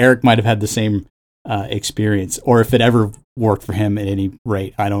 like Eric might have had the same experience, or if it ever worked for him at any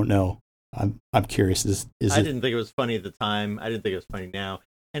rate. I don't know. I'm curious. I didn't think it was funny at the time. I didn't think it was funny now.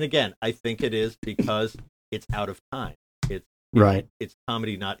 And again, I think it is because it's out of time. It's right. It's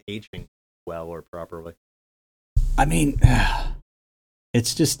comedy not aging well or properly. I mean,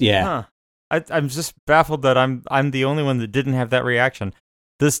 it's just I'm just baffled that I'm the only one that didn't have that reaction.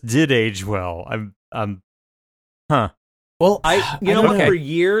 This did age well. Well, for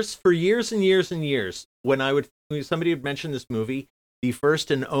years and years and years, when somebody would mention this movie, the first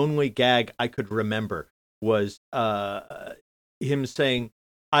and only gag I could remember was him saying,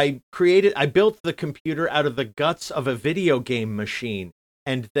 I built the computer out of the guts of a video game machine.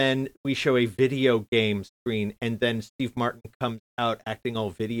 And then we show a video game screen, and then Steve Martin comes out acting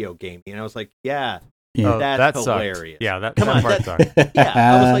all video gamey. And I was like, that's hilarious. Yeah, that part sucked. Yeah,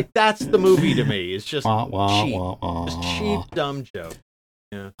 I was like, that's the movie to me. It's just cheap. Just cheap, dumb joke.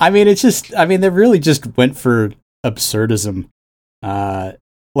 Yeah. I mean, they really just went for absurdism.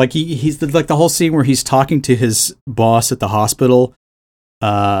 Like he's like the whole scene where he's talking to his boss at the hospital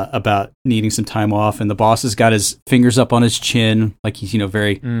about needing some time off, and the boss has got his fingers up on his chin, like he's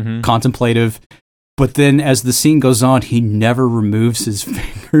very contemplative. But then as the scene goes on, he never removes his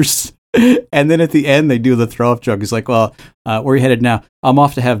fingers. And then at the end, they do the throw up joke. He's like, "Well, where are you headed now? I'm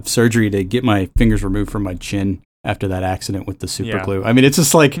off to have surgery to get my fingers removed from my chin after that accident with the super glue." I mean, it's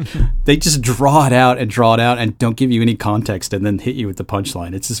just like they just draw it out and don't give you any context, and then hit you with the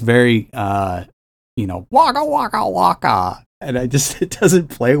punchline. It's just very, waka waka waka. And it doesn't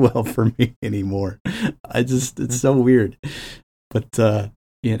play well for me anymore. It's so weird. But,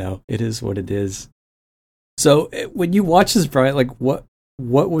 it is what it is. So when you watch this, Brian, like what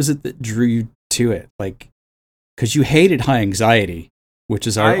was it that drew you to it? Like, because you hated High Anxiety, which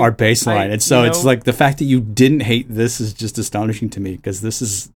is our baseline. And so it's like the fact that you didn't hate this is just astonishing to me, because this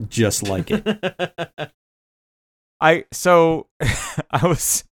is just like it.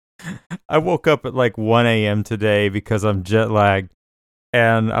 I woke up at like 1 a.m. today because I'm jet lagged,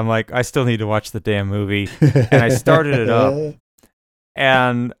 and I'm like, I still need to watch the damn movie. And I started it up,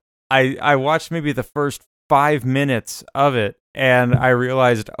 and I watched maybe the first 5 minutes of it, and I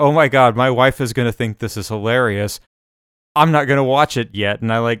realized, oh my God, my wife is going to think this is hilarious. I'm not going to watch it yet.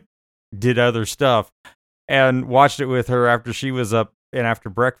 And I did other stuff and watched it with her after she was up and after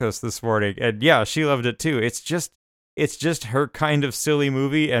breakfast this morning. And yeah, she loved it too. It's just her kind of silly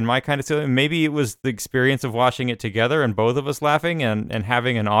movie and my kind of silly. Maybe it was the experience of watching it together and both of us laughing and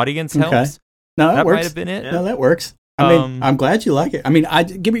having an audience helps. Okay. No, that works. Might have been it. No, that works. I mean, I'm glad you like it. I mean,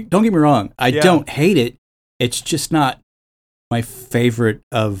 don't get me wrong. I don't hate it. It's just not my favorite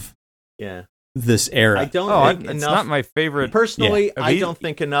of this era. I don't think it's enough. Not my favorite. Personally, I don't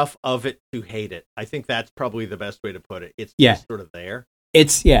think enough of it to hate it. I think that's probably the best way to put it. It's just sort of there.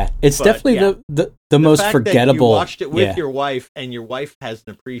 It's definitely the most fact forgettable. That you watched it with your wife, and your wife has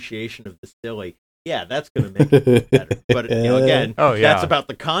an appreciation of the silly. Yeah, that's going to make it better. But again, that's about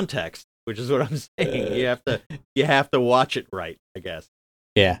the context, which is what I'm saying. You have to watch it right, I guess.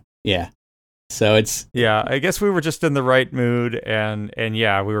 Yeah. So it's I guess we were just in the right mood, and we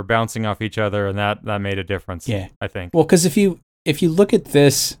were bouncing off each other, and that made a difference. Yeah, I think. Well, because if you look at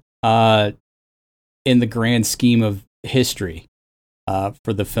this in the grand scheme of history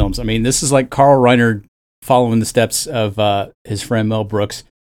for the films, I mean, this is like Carl Reiner following the steps of his friend Mel Brooks,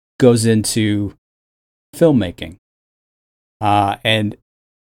 goes into filmmaking, and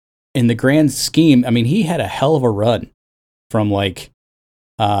in the grand scheme, I mean, he had a hell of a run from the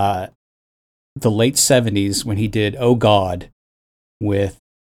late 70s when he did Oh God with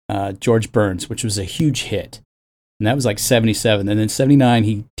George Burns, which was a huge hit. And that was like 77. And then 79,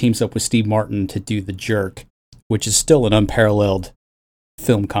 he teams up with Steve Martin to do The Jerk, which is still an unparalleled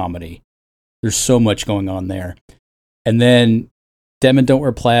film comedy. There's so much going on there. And then Dem and Don't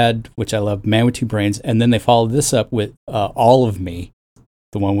Wear Plaid, which I love, Man with Two Brains. And then they followed this up with All of Me,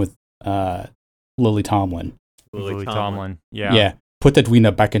 the one with Lily Tomlin. Lily Tomlin, yeah. Yeah. Put that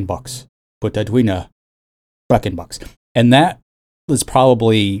wiener back in box. Put that wiener back in box. And that was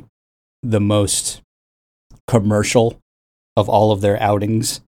probably the most commercial of all of their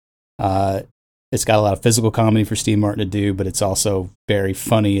outings. It's got a lot of physical comedy for Steve Martin to do, but it's also very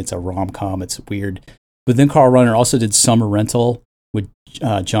funny. It's a rom-com. It's weird. But then Carl Reiner also did Summer Rental with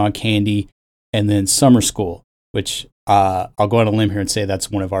John Candy, and then Summer School, which I'll go on a limb here and say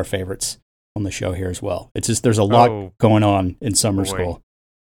that's one of our favorites on the show here as well. It's just there's a lot going on in Summer School.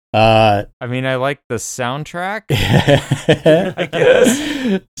 I mean, I like the soundtrack, I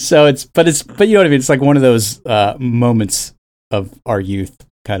guess. So but you know what I mean? It's like one of those moments of our youth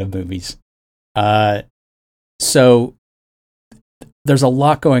kind of movies. So there's a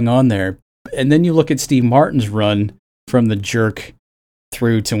lot going on there. And then you look at Steve Martin's run from The Jerk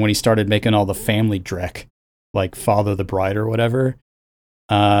through to when he started making all the family dreck, like Father the Bride or whatever.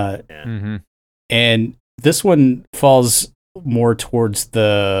 And this one falls more towards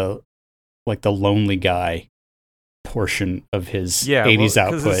the like the lonely guy portion of his 80s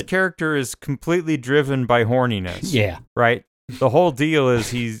output. Because his character is completely driven by horniness. Yeah. Right? The whole deal is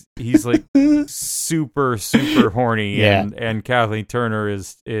he's like super, super horny, and Kathleen Turner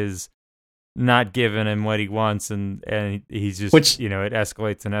is not giving him what he wants, and he's just, it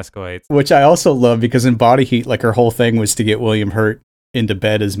escalates and escalates. Which I also love, because in Body Heat, like, her whole thing was to get William Hurt into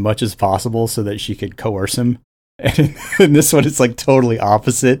bed as much as possible so that she could coerce him. And in this one, it's like totally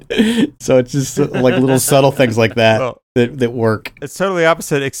opposite. So it's just like little subtle things like that that work. It's totally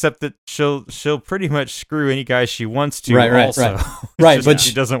opposite, except that she'll pretty much screw any guy she wants to. Right. But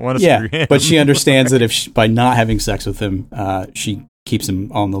she doesn't want to screw him. But she understands that if by not having sex with him, she keeps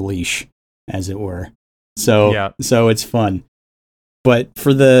him on the leash, as it were. So it's fun. But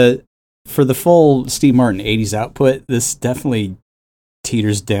for the full Steve Martin 80s output, this definitely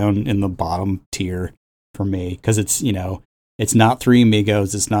teeters down in the bottom tier for me, because it's, it's not Three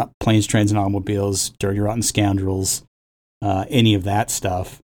Amigos, it's not Planes, Trains, and Automobiles, Dirty Rotten Scoundrels, any of that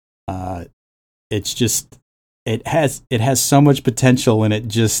stuff. It's just, it has so much potential, and it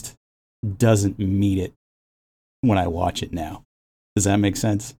just doesn't meet it when I watch it now. Does that make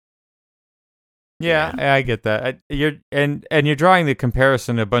sense? Yeah, I get that. You're drawing the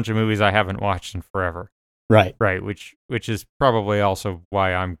comparison to a bunch of movies I haven't watched in forever. Right. Which is probably also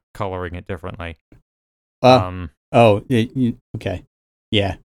why I'm coloring it differently. Okay.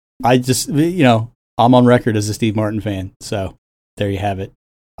 Yeah. I just, I'm on record as a Steve Martin fan, so there you have it.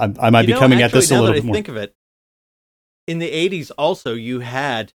 I might be coming at this a little bit more. Think of it, in the 80s also, you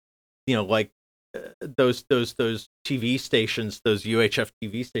had, like those TV stations, those UHF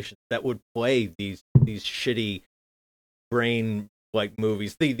TV stations that would play these shitty brain like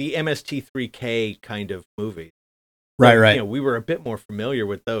movies, the MST3K kind of movies. Right. We were a bit more familiar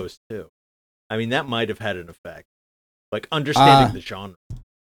with those too. I mean, that might have had an effect, like understanding the genre.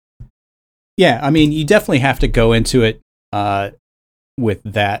 Yeah, I mean, you definitely have to go into it with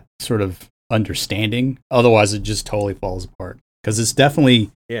that sort of understanding. Otherwise, it just totally falls apart. Because it's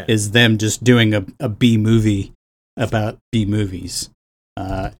definitely is them just doing a B movie about B movies.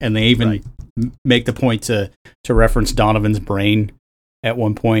 And they even make the point to reference Donovan's Brain at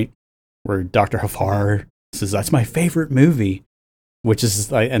one point, where Dr. Hafar says, "That's my favorite movie." Which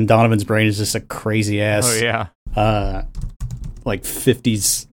is, and Donovan's Brain is just a crazy ass, like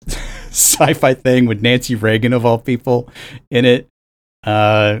 50s sci-fi thing with Nancy Reagan of all people in it,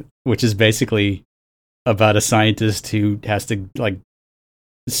 which is basically about a scientist who has to like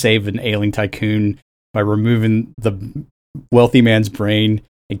save an ailing tycoon by removing the wealthy man's brain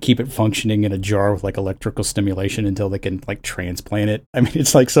and keep it functioning in a jar with like electrical stimulation until they can like transplant it. I mean,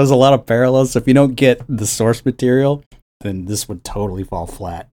 it's like, so there's a lot of parallels. So if you don't get the source material, then this would totally fall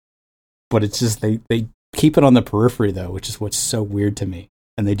flat. But it's just, they keep it on the periphery, though, which is what's so weird to me.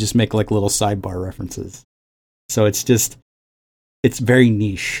 And they just make like little sidebar references. So it's just, it's very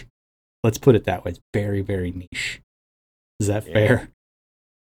niche. Let's put it that way. It's very, very niche. Is that fair?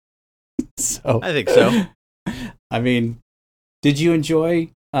 So I think so. I mean, did you enjoy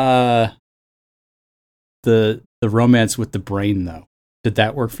the romance with the brain, though? Did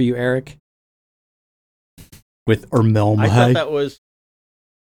that work for you, Eric? With Ermelma? I thought that was,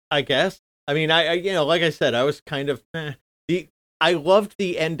 I guess. I mean, I like I said, I was kind of I loved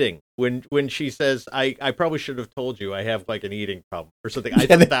the ending when she says, I probably should have told you I have like an eating problem or something. I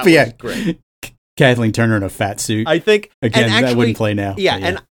thought that was great. Kathleen Turner in a fat suit. I think again, that wouldn't play now. Yeah,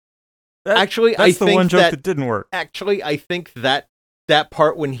 and that's I think the one joke that didn't work. Actually, I think that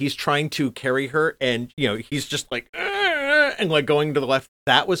part when he's trying to carry her and he's just like and like going to the left,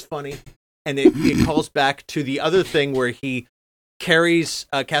 that was funny. And it calls back to the other thing where he carries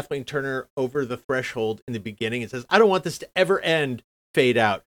Kathleen Turner over the threshold in the beginning and says, "I don't want this to ever end." Fade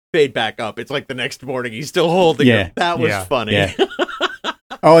out, fade back up. It's like the next morning he's still holding her. That was funny. Yeah.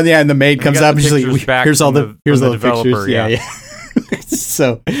 Oh, and and the maid comes up and she's like, "Here's all the developer." Pictures." Yeah.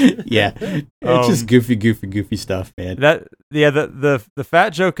 So it's just goofy stuff, man. The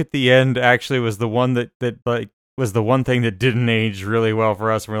fat joke at the end actually was the one that like was the one thing that didn't age really well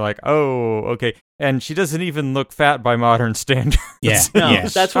for us. And we're like, oh, okay. And she doesn't even look fat by modern standards. Yeah,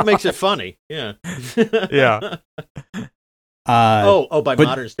 that's what makes it funny. Yeah, yeah. By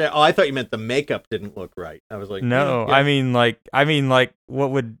modern standards. Oh, I thought you meant the makeup didn't look right. I was like, no. Yeah. I mean, like,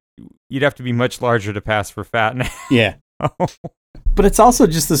 you'd have to be much larger to pass for fat now. Yeah. But it's also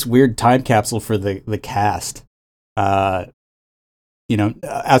just this weird time capsule for the cast.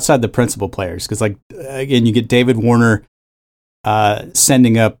 Outside the principal players, because like again, you get David Warner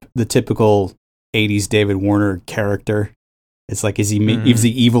sending up the typical 80s David Warner character. It's like, is he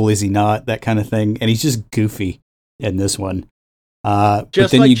evil? Is he not? That kind of thing. And he's just goofy in this one.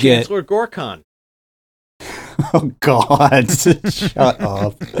 Just then like you Chancellor Gorkon. Oh God! Shut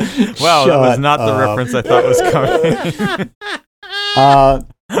up! Wow, that was not the reference I thought was coming.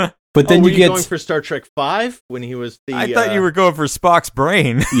 But then were you get going for Star Trek V when he was the. I thought you were going for Spock's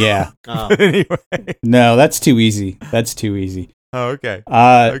brain. Yeah. But anyway. No, that's too easy. Oh, okay.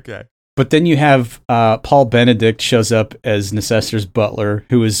 Okay. But then you have Paul Benedict shows up as Necessor's butler,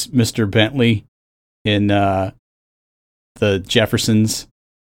 who is Mr. Bentley in the Jeffersons.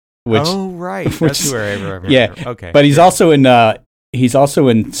 Right. That's where I remember. Yeah. Okay. But he's also in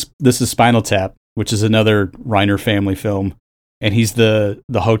This is Spinal Tap, which is another Reiner family film, and he's the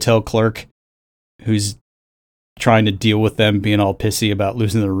hotel clerk who's trying to deal with them being all pissy about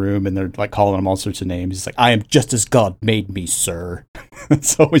losing their room, and they're like calling him all sorts of names. He's like, "I am just as God made me, sir."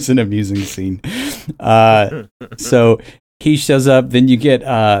 It's always an amusing scene. So he shows up. Then you get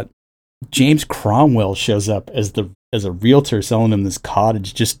James Cromwell shows up as a realtor selling him this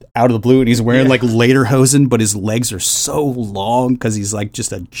cottage just out of the blue, and he's wearing like lederhosen, but his legs are so long because he's like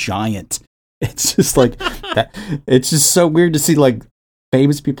just a giant. It's just like that. It's just so weird to see like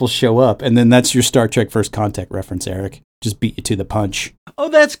famous people show up, and then that's your Star Trek First Contact reference, Eric. Just beat you to the punch. Oh,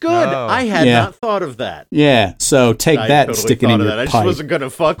 that's good. I had not thought of that. Yeah, so take that and stick it in your pipe. I just wasn't going to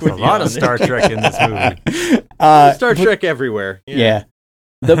fuck with you. A lot of Star Trek in this movie. Star Trek everywhere. Yeah.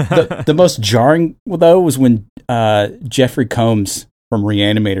 The most jarring, though, was when Jeffrey Combs from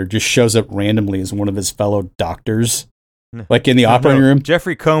Reanimator just shows up randomly as one of his fellow doctors. Like in the operating room.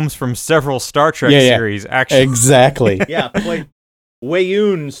 Jeffrey Combs from several Star Trek series, actually. Exactly. Yeah, like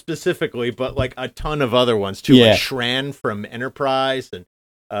Wei-Yun specifically, but like a ton of other ones too. Like Shran from Enterprise and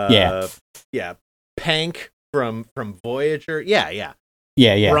Pank from Voyager. Yeah.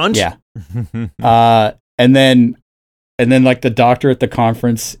 Brunt. Yeah. And then like the doctor at the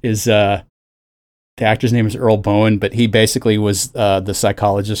conference is the actor's name is Earl Bowen, but he basically was the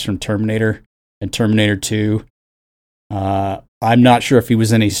psychologist from Terminator and Terminator 2. I'm not sure if he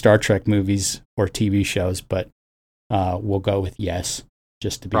was in any Star Trek movies or TV shows, but we'll go with yes,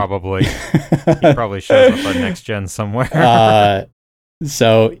 just to be. Probably. He probably shows up on Next Gen somewhere.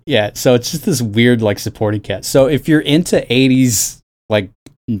 So it's just this weird like supporting cast. So if you're into 80s like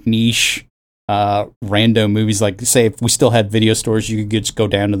niche random movies, like say if we still had video stores, you could just go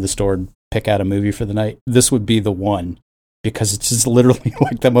down to the store and pick out a movie for the night. This would be the one, because it's just literally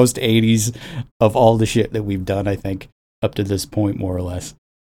like the most 80s of all the shit that we've done, I think, up to this point, more or less.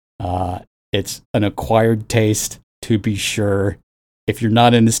 It's an acquired taste, to be sure. If you're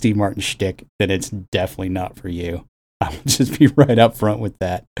not into Steve Martin shtick, then it's definitely not for you. I'll just be right up front with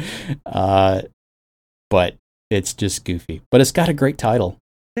that. But it's just goofy. But it's got a great title,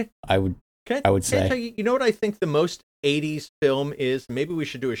 I would say. Tell you know what I think the most 80s film is? Maybe we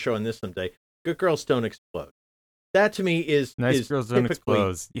should do a show on this someday. Good Girls Don't Explode. That to me is Nice Girls Don't Explode.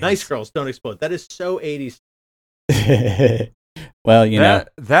 Yes. Nice Girls Don't Explode. That is so 80s. Well, you know.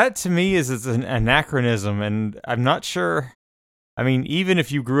 That to me is an anachronism, and I'm not sure. I mean, even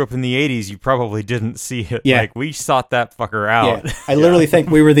if you grew up in the 80s, you probably didn't see it. Yeah. Like, we sought that fucker out. Yeah. I literally think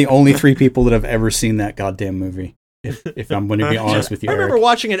we were the only 3 people that have ever seen that goddamn movie, if I'm going to be honest with you, I Eric. remember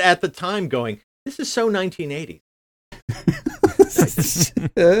watching it at the time going, this is so 1980s.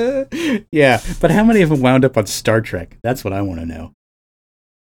 Yeah, but how many of them wound up on Star Trek? That's what I want to know.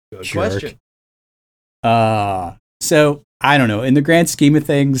 Good question. So I don't know. In the grand scheme of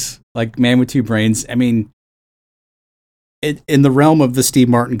things, like Man with Two Brains, I mean, in the realm of the Steve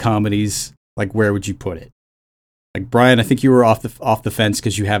Martin comedies, like where would you put it? Like Brian, I think you were off the fence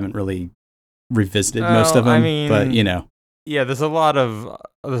because you haven't really revisited most of them. I mean, but you know, yeah, there's a lot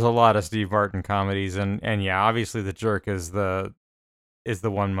of Steve Martin comedies, and yeah, obviously The Jerk is the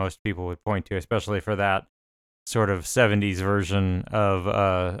one most people would point to, especially for that sort of 70s version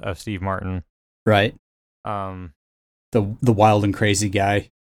of Steve Martin. Right. The wild and crazy guy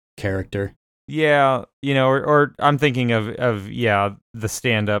character. Yeah, you know, or I'm thinking of the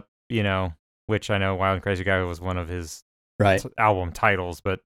stand-up, you know, which I know Wild and Crazy Guy was one of his album titles,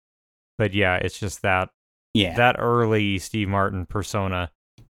 but yeah, it's just that early Steve Martin persona.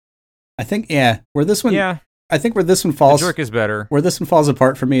 I think where this one falls, The Jerk is better. Where this one falls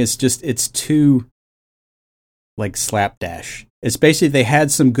apart for me is just it's too like slapdash. It's basically they had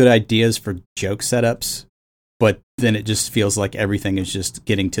some good ideas for joke setups, but then it just feels like everything is just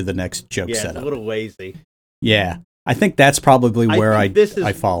getting to the next joke setup. It's a little lazy. Yeah. I think that's probably where I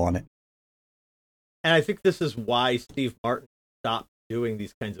fall on it. And I think this is why Steve Martin stopped doing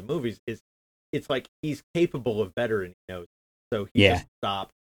these kinds of movies. It's like he's capable of better and he knows. So he just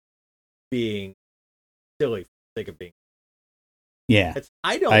stopped being silly for the sake of being. Yeah,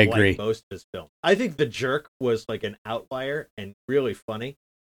 I don't agree. like most of his films. I think The Jerk was like an outlier and really funny,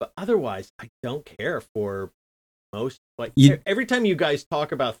 but otherwise, I don't care for most. Like every time you guys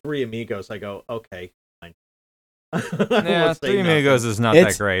talk about Three Amigos, I go, okay, fine. Yeah, Three Amigos is not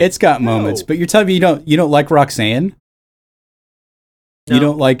that great. It's got moments, but you're telling me you don't like Roxanne? No. You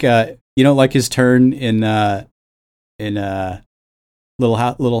don't like his turn in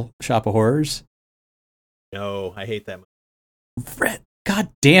Little Shop of Horrors? No, I hate that movie. God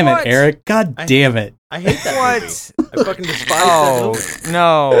damn it, Eric. God damn it. I hate that What? movie. I fucking despise that movie.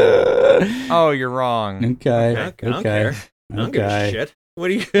 No. Oh, you're wrong. Okay. I don't care. I don't give a shit. What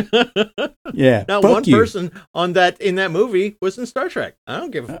do you? Yeah. Not one person in that movie was in Star Trek. I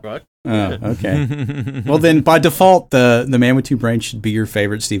don't give a fuck. Oh, okay. Well, then by default, the Man with Two Brains should be your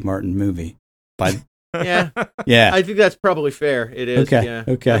favorite Steve Martin movie. Yeah. I think that's probably fair. It is. Okay. Yeah.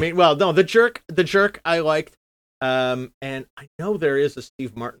 Okay. I mean, well, no, The Jerk I liked. And I know there is a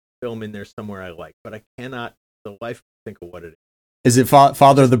Steve Martin film in there somewhere I like, but I cannot for the life think of what it is. Is it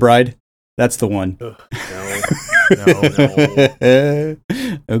Father of the Bride? That's the one. Ugh, no.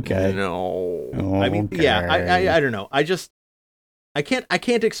 Okay. No. Oh, I mean, okay. yeah, I don't know. I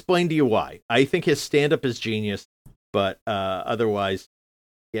can't explain to you why. I think his stand-up is genius, but otherwise,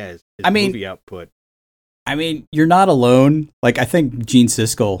 yeah, his movie output. I mean, you're not alone. Like, I think Gene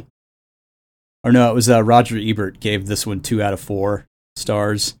Siskel, or no, it was Roger Ebert gave this one 2 out of 4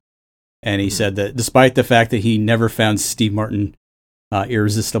 stars. And he said that despite the fact that he never found Steve Martin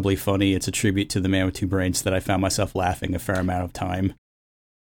irresistibly funny, it's a tribute to The Man with Two Brains that I found myself laughing a fair amount of time.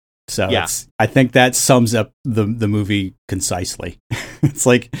 So yeah. I think that sums up the movie concisely. It's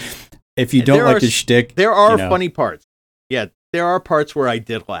like, if you don't like his shtick, there are funny parts. Yeah, there are parts where I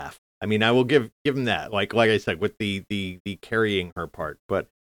did laugh. I mean, I will give him that. Like I said, with the carrying her part, but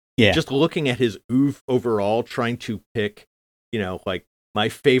yeah, just looking at his oof overall, trying to pick, like my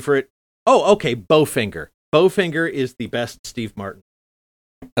favorite. Oh, okay, Bowfinger. Bowfinger is the best Steve Martin.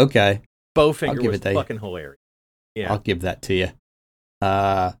 Okay, Bowfinger was fucking hilarious. Yeah, I'll give that to you.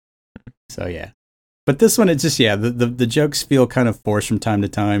 So yeah, but this one, it's just the jokes feel kind of forced from time to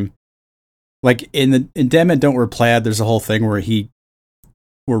time. Like in Dead Men Don't Wear Plaid, there's a whole thing where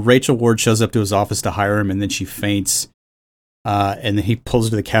Rachel Ward shows up to his office to hire him, and then she faints, and then he pulls her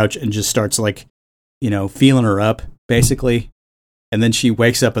to the couch and just starts feeling her up basically, and then she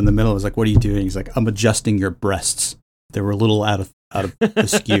wakes up in the middle. Is like, "What are you doing?" He's like, "I'm adjusting your breasts. They were a little out of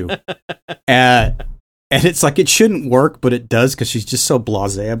askew." And it's like, it shouldn't work, but it does because she's just so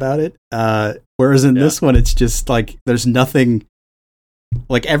blasé about it. Whereas in this one, it's just like, there's nothing,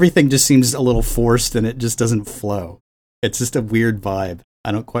 like everything just seems a little forced and it just doesn't flow. It's just a weird vibe.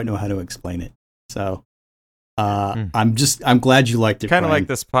 I don't quite know how to explain it. So I'm glad you liked it. Kind of like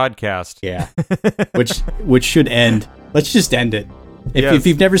this podcast. Yeah. which should end. Let's just end it. If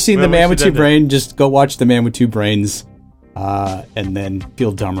you've never seen The Man with Two Brains, just go watch The Man with Two Brains. And then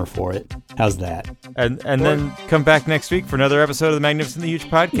feel dumber for it. How's that? And then come back next week for another episode of the Magnificently Huge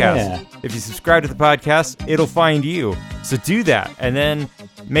podcast. Yeah. If you subscribe to the podcast, it'll find you. So do that, and then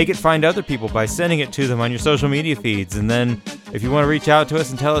make it find other people by sending it to them on your social media feeds. And then if you want to reach out to us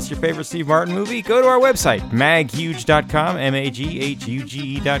and tell us your favorite Steve Martin movie, go to our website, maghuge.com,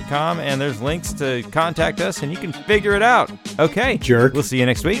 maghuge.com, and there's links to contact us, and you can figure it out. Okay, jerk. We'll see you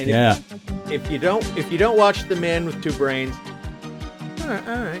next week. Yeah. If you don't watch The Man with Two Brains, all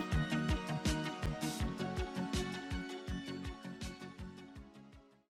right.